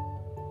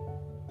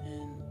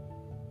 And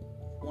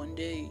one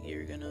day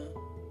you're gonna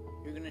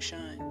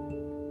shine,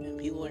 and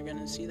people are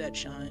gonna see that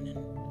shine and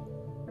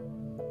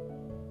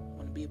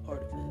want to be a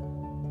part of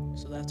it.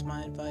 So that's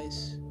my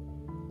advice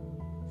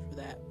for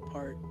that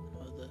part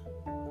of the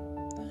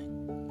thing.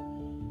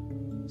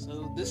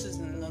 So this is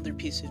another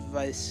piece of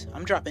advice.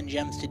 I'm dropping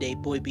gems today,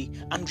 boy.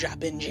 I'm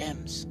dropping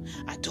gems.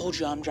 I told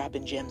you I'm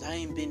dropping gems. I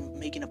ain't been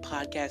making a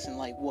podcast in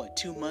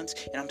 2 months,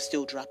 and I'm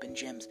still dropping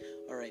gems.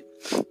 Alright.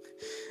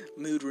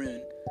 Mood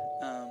ruin.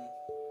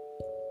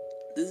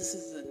 This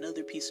is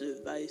another piece of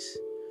advice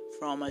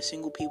for all my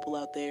single people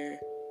out there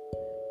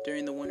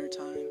during the winter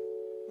time.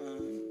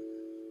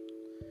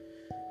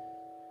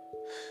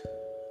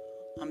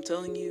 I'm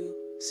telling you,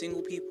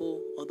 single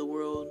people of the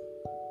world,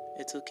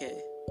 it's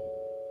okay.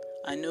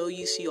 I know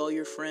you see all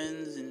your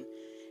friends and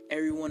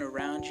everyone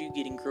around you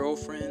getting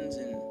girlfriends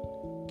and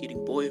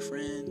getting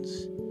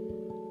boyfriends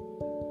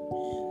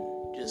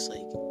and just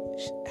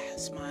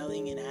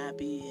smiling and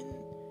happy and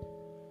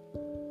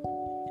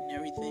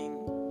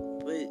everything,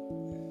 but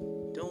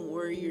don't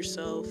worry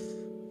yourself.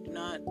 Do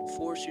not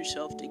force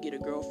yourself to get a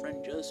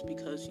girlfriend just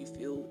because you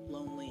feel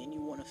lonely and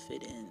you want to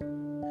fit in.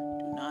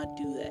 Do not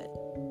do that.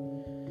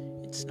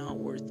 It's not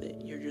worth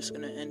it. You're just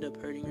going to end up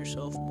hurting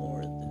yourself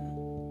more. And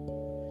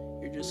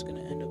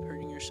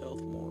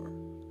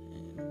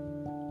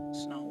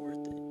it's not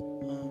worth it.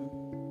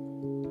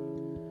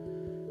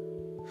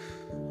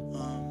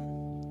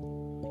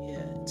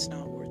 It's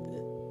not worth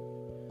it.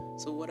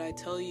 So what I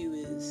tell you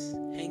is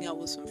hang out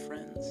with some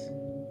friends.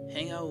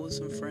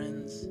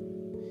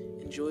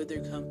 Enjoy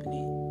their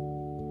company.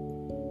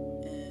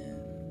 And,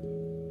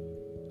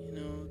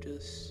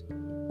 just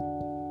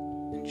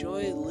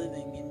enjoy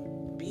living and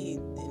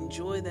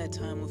enjoy that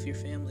time with your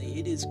family.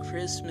 It is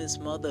Christmas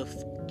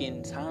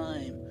motherfucking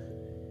time.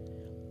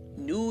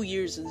 New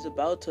Year's is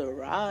about to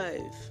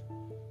arrive.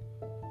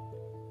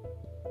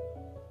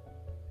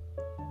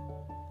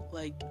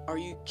 Are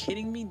you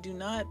kidding me?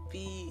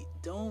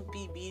 Don't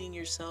be beating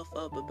yourself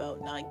up about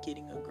not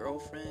getting a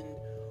girlfriend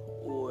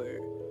or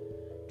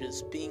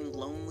just being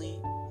lonely.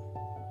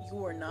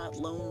 You are not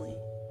lonely.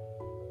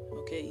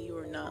 Okay, you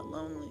are not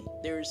lonely.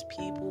 There's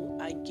people,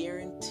 I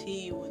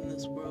guarantee you, in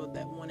this world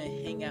that want to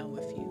hang out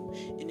with you.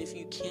 And if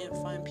you can't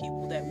find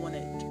people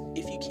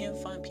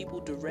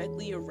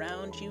directly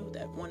around you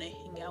that want to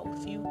hang out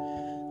with you,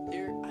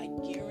 I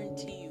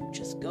guarantee you,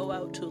 just go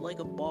out to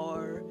a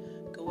bar,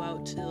 go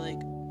out to a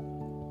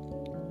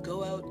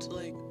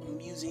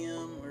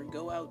museum, or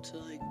go out to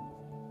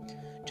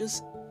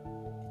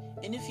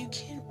and if you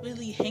can't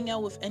really hang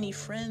out with any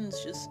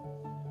friends, just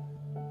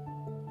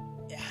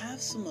have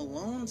some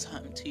alone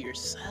time to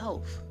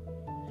yourself.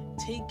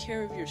 Take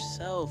care of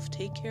yourself.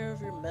 Take care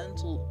of your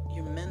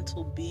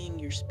mental being,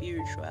 your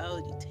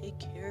spirituality. Take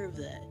care of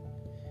that.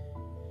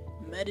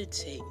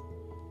 Meditate.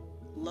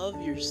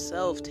 Love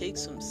yourself. Take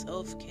some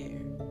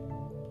self-care.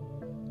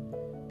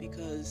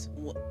 Because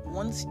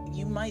once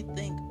you might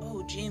think,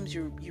 oh, James,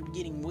 you're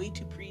getting way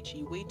too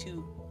preachy, way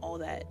too all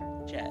that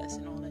jazz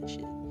and all that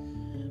shit.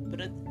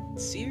 But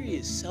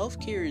serious.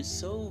 Self-care is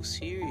so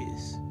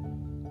serious.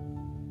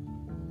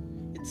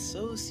 It's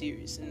so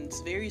serious, and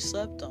it's very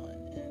slept on. And,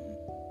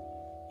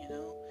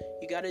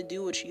 you gotta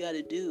do what you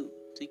gotta do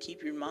to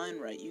keep your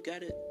mind right. You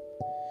gotta,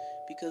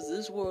 because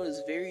this world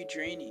is very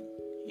draining.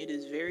 It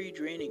is very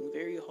draining,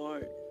 very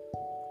hard.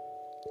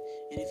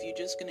 And if you're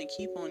just gonna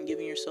keep on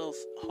giving yourself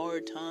a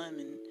hard time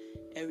and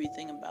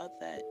everything about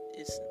that,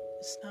 it's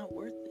not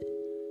worth it.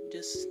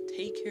 Just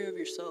take care of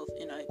yourself,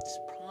 and I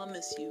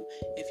promise you,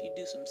 if you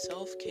do some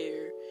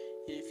self-care,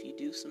 and if you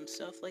do some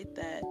stuff like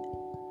that,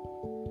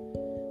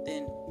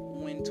 then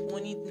when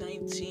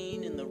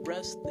 2019 and the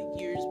rest of the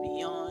years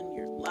beyond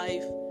your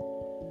life,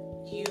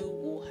 you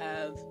will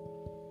have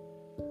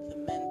the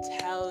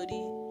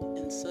mentality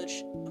and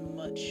such a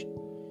much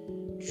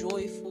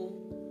joyful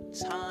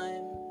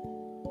time,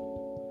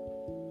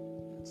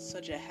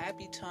 such a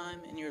happy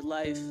time in your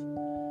life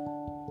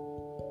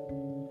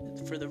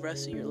for the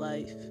rest of your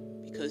life,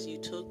 because you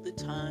took the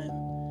time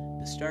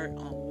to start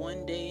on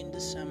one day in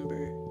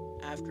December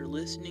after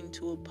listening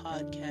to a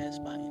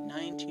podcast by a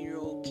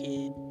 19-year-old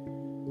kid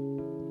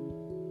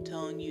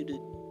telling you to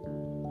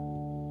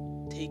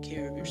take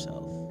care of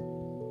yourself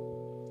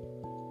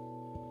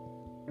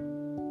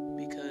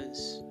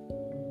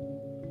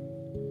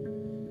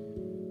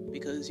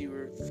because you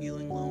were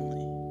feeling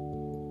lonely.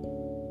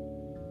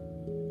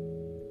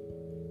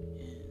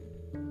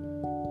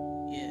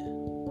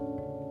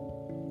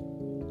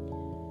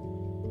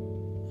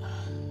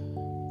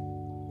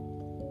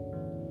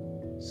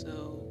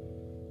 So,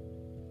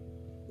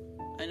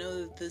 I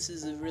know that this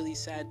is a really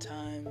sad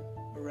time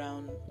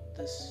around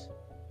this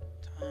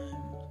time.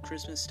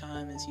 Christmas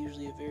time is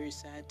usually a very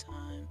sad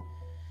time,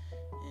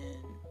 and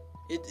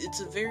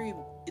it's a very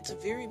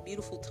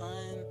beautiful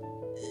time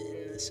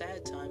and a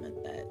sad time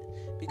at that,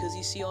 because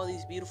you see all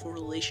these beautiful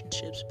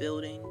relationships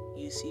building.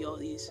 You see all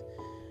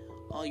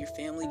your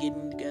family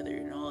getting together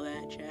and all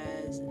that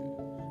jazz,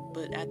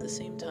 but at the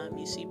same time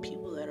you see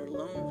people that are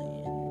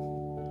lonely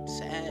and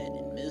sad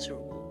and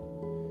miserable.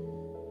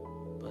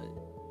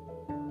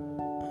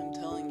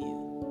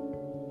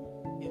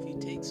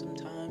 Take some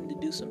time to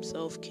do some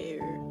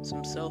self-care,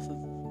 some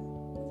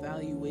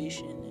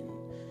self-evaluation, and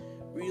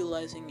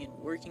realizing and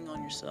working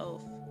on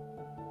yourself,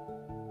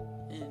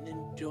 and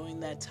enjoying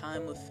that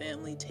time with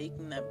family,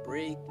 taking that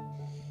break,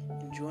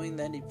 enjoying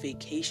that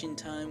vacation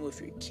time with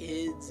your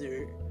kids,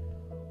 or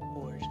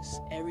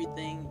just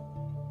everything,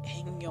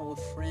 hanging out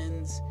with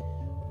friends,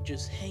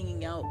 just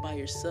hanging out by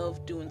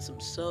yourself, doing some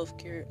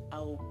self-care. I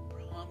will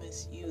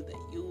promise you that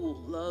you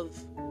will love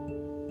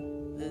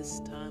this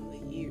time of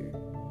the year.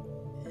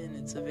 And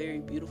it's a very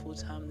beautiful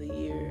time of the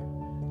year.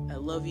 I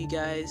love you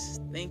guys.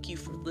 Thank you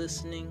for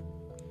listening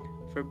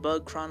for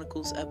Bug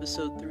Chronicles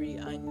episode 3.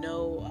 I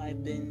know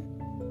I've been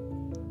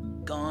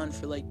gone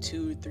for like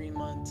 2 or 3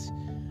 months,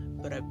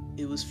 but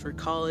it was for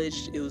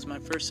college. It was my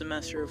first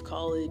semester of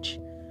college,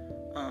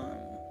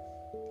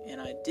 and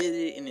I did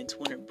it, and it's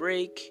winter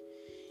break,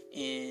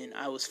 and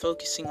I was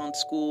focusing on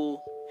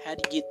school.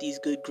 Had to get these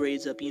good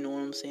grades up, you know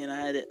what I'm saying?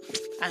 I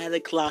had to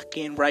clock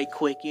in right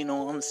quick, you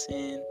know what I'm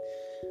saying?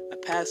 I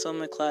passed all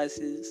my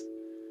classes.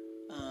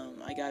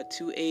 I got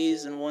 2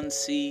 A's and 1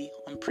 C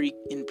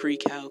in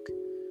pre-calc.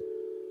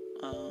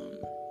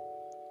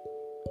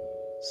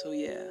 So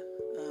yeah.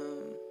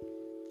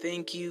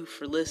 Thank you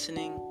for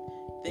listening.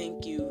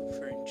 Thank you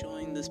for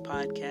enjoying this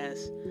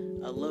podcast.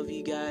 I love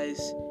you guys.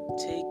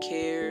 Take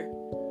care.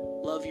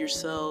 Love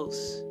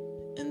yourselves.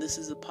 And this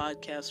is a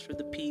podcast for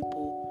the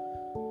people.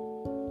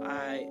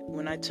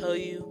 When I tell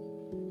you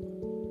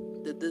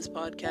that this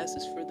podcast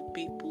is for the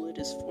people, it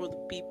is for the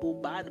people,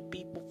 by the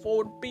people,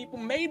 for the people,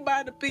 made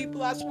by the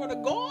people. I swear to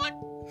God.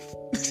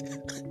 I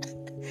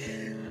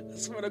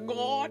swear to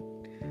God.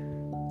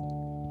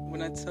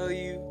 When I tell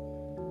you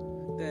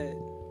that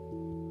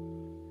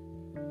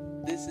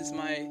this is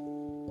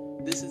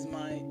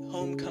my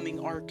homecoming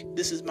arc,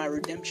 this is my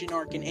redemption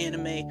arc in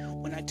anime,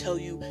 when I tell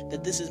you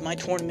that this is my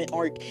tournament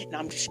arc, and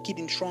I'm just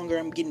getting stronger,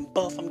 I'm getting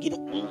buff, I'm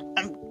getting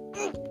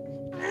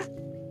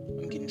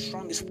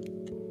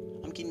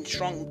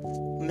strong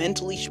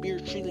mentally,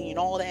 spiritually, and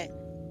all that.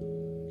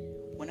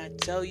 When I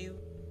tell you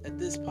that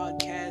this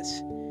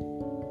podcast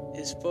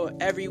is for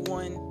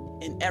everyone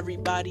and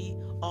everybody,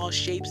 all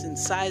shapes and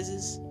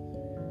sizes,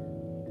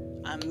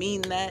 I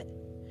mean that.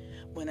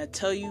 When I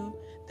tell you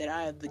that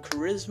I have the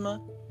charisma,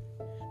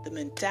 the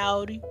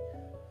mentality,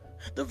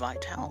 the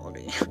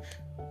vitality,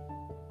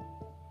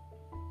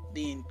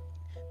 the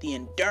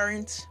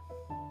endurance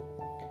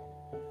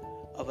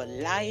of a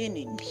lion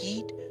in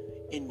heat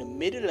in the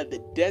middle of the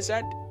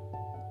desert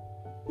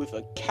with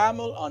a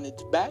camel on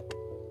its back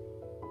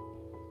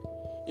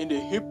and a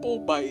hippo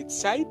by its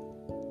side,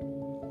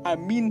 I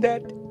mean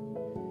that.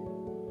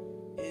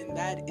 And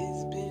that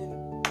has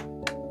been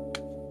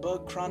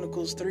Bug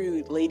Chronicles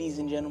 3, ladies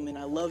and gentlemen.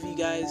 I love you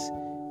guys.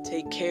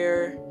 Take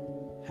care.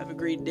 Have a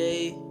great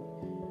day,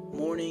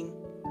 morning,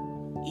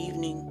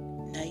 evening,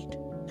 night,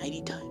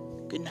 nighty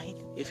time. good night.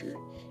 If you're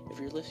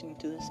listening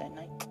to this at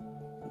night,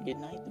 good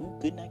night. Ooh,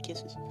 good night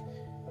kisses.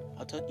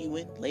 I'll tuck you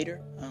in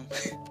later.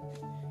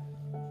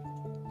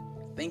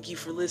 Thank you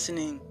for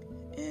listening,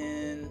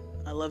 and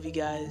I love you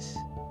guys.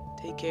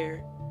 Take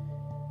care,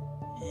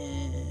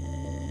 and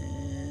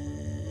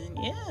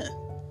yeah.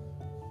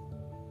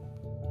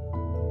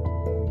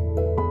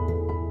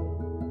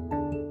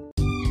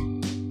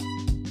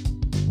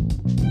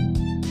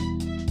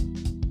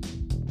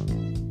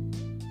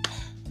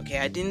 Okay,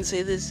 I didn't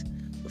say this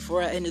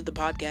before I ended the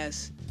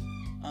podcast,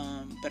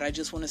 but I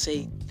just want to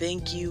say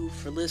thank you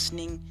for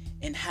listening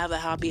and have a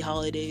happy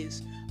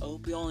holidays. I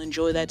hope you all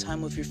enjoy that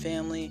time with your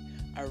family.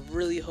 I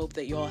really hope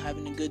that you all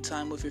having a good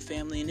time with your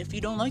family. And if you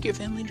don't like your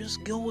family,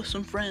 just go with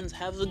some friends.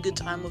 Have a good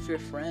time with your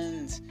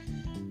friends.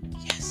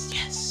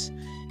 Yes.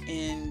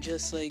 And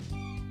just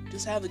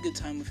have a good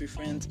time with your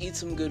friends. Eat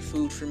some good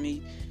food for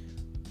me.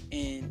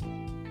 And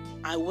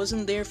I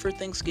wasn't there for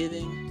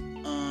Thanksgiving.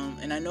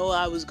 And I know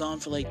I was gone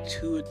for like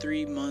 2 or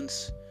 3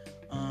 months.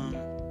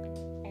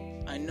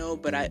 I know,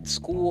 but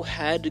school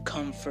had to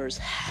come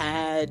first. I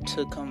had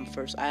to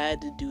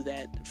do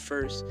that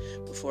first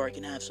before I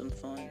can have some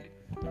fun.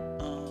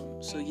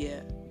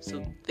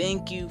 So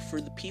thank you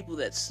for the people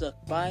that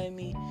stuck by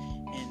me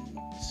and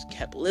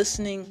kept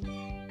listening.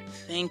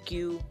 Thank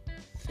you.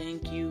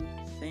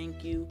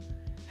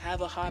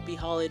 Have a happy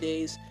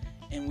holidays.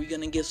 And we're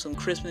going to give some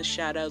Christmas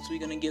shout-outs. We're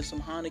going to give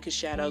some Hanukkah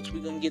shout-outs.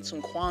 We're going to get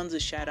some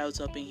Kwanzaa shout-outs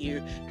up in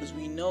here. Because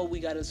we know we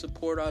got to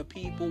support our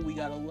people. We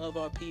got to love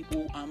our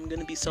people. I'm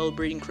going to be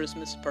celebrating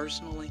Christmas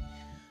personally.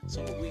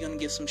 So we're going to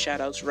get some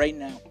shout-outs right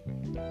now.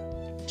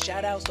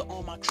 Shout-outs to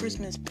all my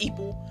Christmas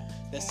people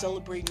that's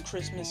celebrating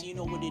Christmas. You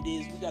know what it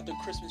is. We got the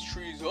Christmas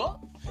trees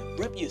up.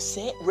 Rep your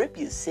set.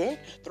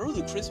 Throw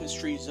the Christmas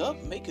trees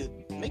up. Make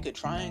a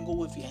triangle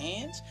with your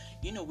hands.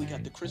 You know we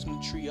got the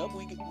Christmas tree up.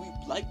 We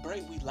light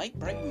bright. We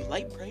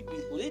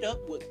lit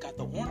up. We got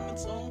the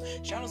ornaments on.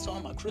 Shout out to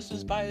all my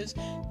Christmas buyers.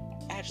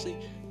 Actually,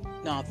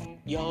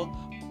 y'all.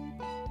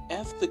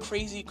 F the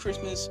crazy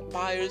Christmas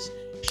buyers.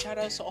 Shout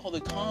out to all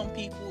the calm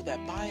people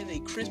that buy their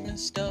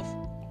Christmas stuff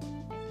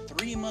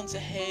 3 months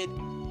ahead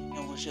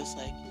and was just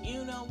like,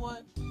 you know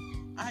what?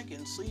 I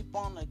can sleep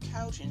on the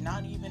couch and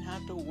not even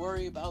have to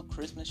worry about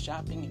Christmas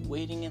shopping and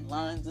waiting in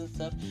lines and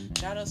stuff.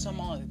 Shout out to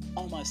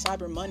all my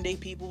Cyber Monday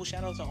people.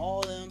 Shout out to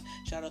all them.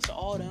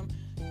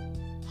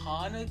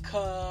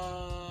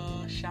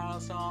 Hanukkah. Shout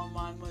out to all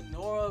my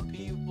menorah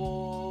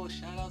people.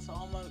 Shout out to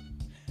all my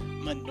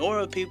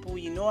menorah people.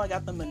 You know I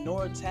got the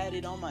menorah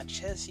tatted on my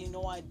chest. You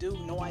know I do.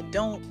 No, I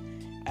don't.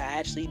 I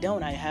actually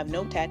don't. I have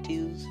no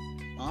tattoos.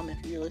 Mom,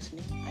 if you're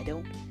listening, I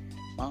don't.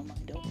 Mom, I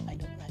don't.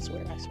 I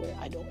swear,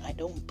 I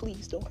don't.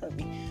 Please don't hurt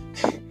me.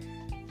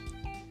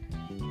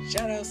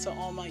 Shout outs to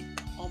all my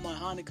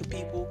Hanukkah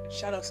people.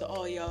 Shout outs to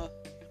all y'all.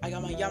 I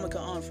got my yarmulke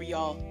on for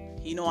y'all.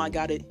 You know I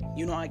got it.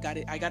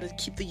 I gotta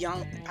keep the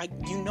I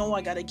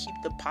gotta keep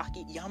the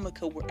pocket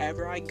yarmulke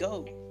wherever I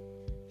go.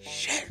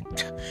 Shit.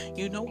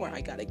 You know where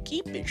I gotta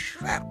keep it.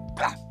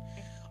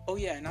 Oh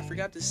yeah, and I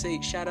forgot to say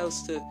shout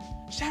outs to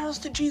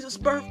Jesus'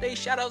 birthday.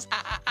 Shout outs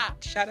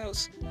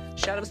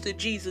to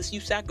Jesus. You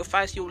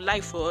sacrificed your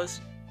life for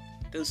us.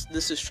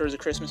 This is for the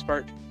Christmas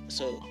part.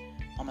 So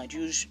all my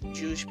Jewish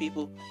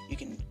people, you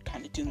can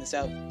kind of tune this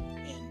out,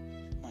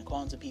 and my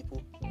Kwanzaa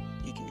people,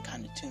 you can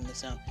kind of tune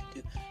this out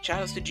too.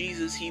 Shout outs to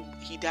Jesus. He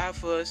died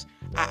for us.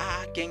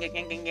 Gang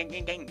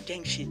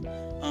shit.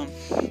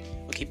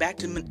 Okay, back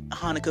to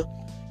Hanukkah.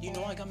 You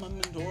know I got my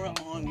menorah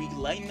on. We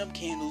lighting up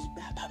candles.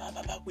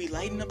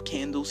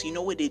 You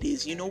know what it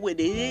is.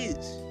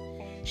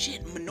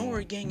 Shit,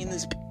 menorah gang in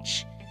this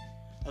bitch.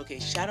 Okay,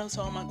 shout out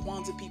to all my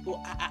Kwanzaa people.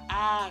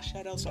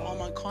 Shout out to all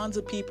my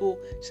Kwanzaa people.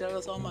 Shout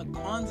out to all my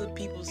Kwanzaa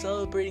people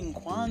celebrating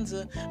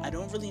Kwanzaa. I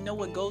don't really know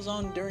what goes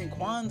on during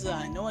Kwanzaa.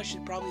 I know I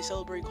should probably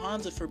celebrate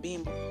Kwanzaa for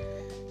being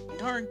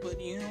dark, but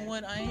you know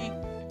what? I'm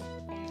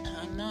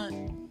not.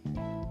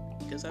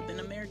 Because I've been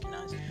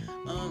Americanized.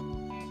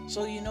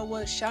 So you know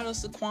what? Shout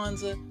outs to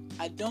Kwanzaa.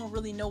 I don't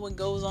really know what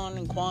goes on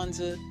in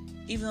Kwanzaa.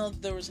 Even though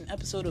there was an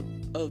episode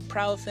of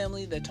Proud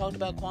Family that talked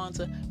about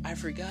Kwanzaa, I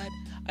forgot.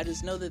 I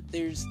just know that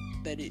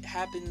that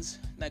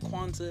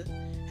Kwanzaa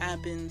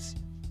happens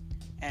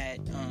at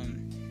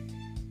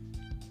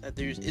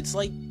it's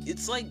like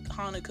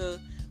Hanukkah,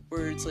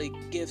 where it's like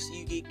gifts.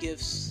 You get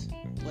gifts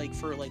like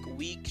for like a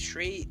week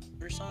straight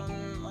or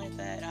something like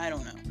that. I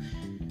don't know.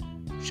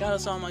 Shout out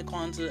to all my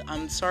Kwanzaa.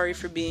 I'm sorry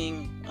for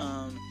being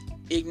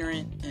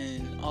ignorant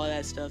and all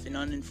that stuff and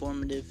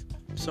uninformative.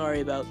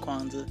 Sorry about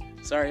Kwanzaa.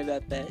 Sorry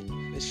about that.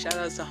 But shout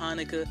outs to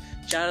Hanukkah.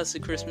 Shout outs to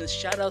Christmas.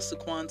 Shout outs to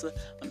Kwanzaa.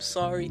 I'm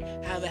sorry.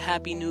 Have a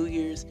happy New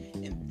Year's.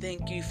 And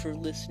thank you for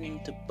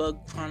listening to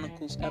Bug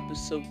Chronicles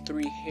episode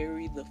 3.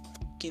 Harry the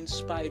fucking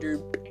Spider.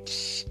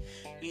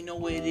 You know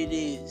what it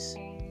is.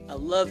 I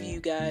love you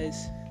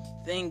guys.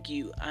 Thank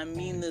you. I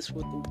mean this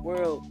with the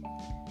world.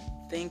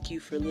 Thank you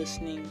for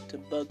listening to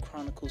Bug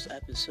Chronicles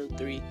episode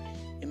 3.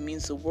 It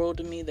means the world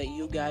to me that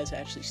you guys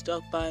actually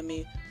stuck by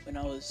me when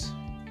I was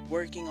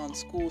working on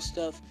school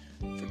stuff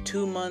for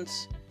 2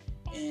 months,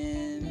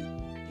 and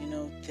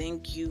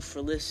Thank you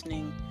for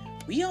listening.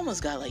 We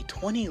almost got like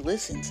 20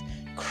 listens.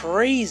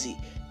 Crazy.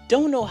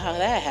 Don't know how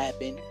that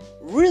happened.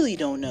 Really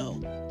don't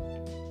know.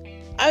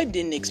 I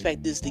didn't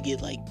expect this to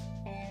get like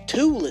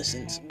 2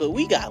 listens, but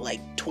we got like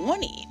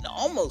 20,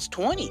 almost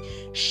 20.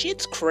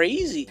 Shit's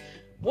crazy.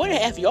 What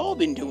have y'all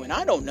been doing?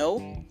 I don't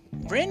know.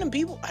 Random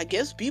people, I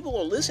guess people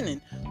are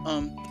listening.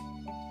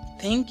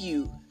 Thank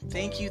you.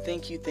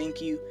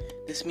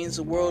 This means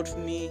the world for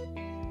me.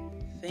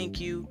 Thank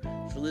you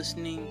for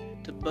listening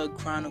to Bug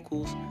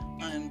Chronicles.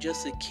 I am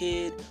just a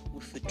kid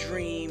with a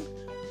dream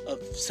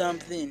of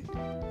something.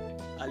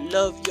 I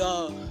love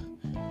y'all.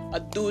 I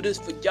do this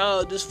for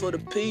y'all, this for the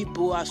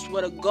people. I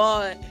swear to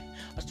God,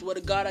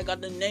 I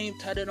got the name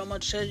tatted on my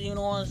chest. You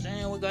know what I'm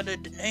saying? We got the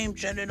name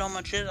tatted on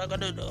my chest. I got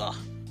the.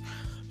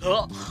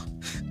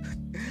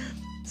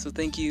 So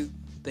thank you.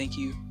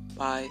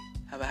 Bye.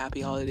 Have a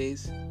happy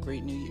holidays.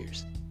 Great New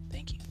Year's.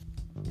 Thank you.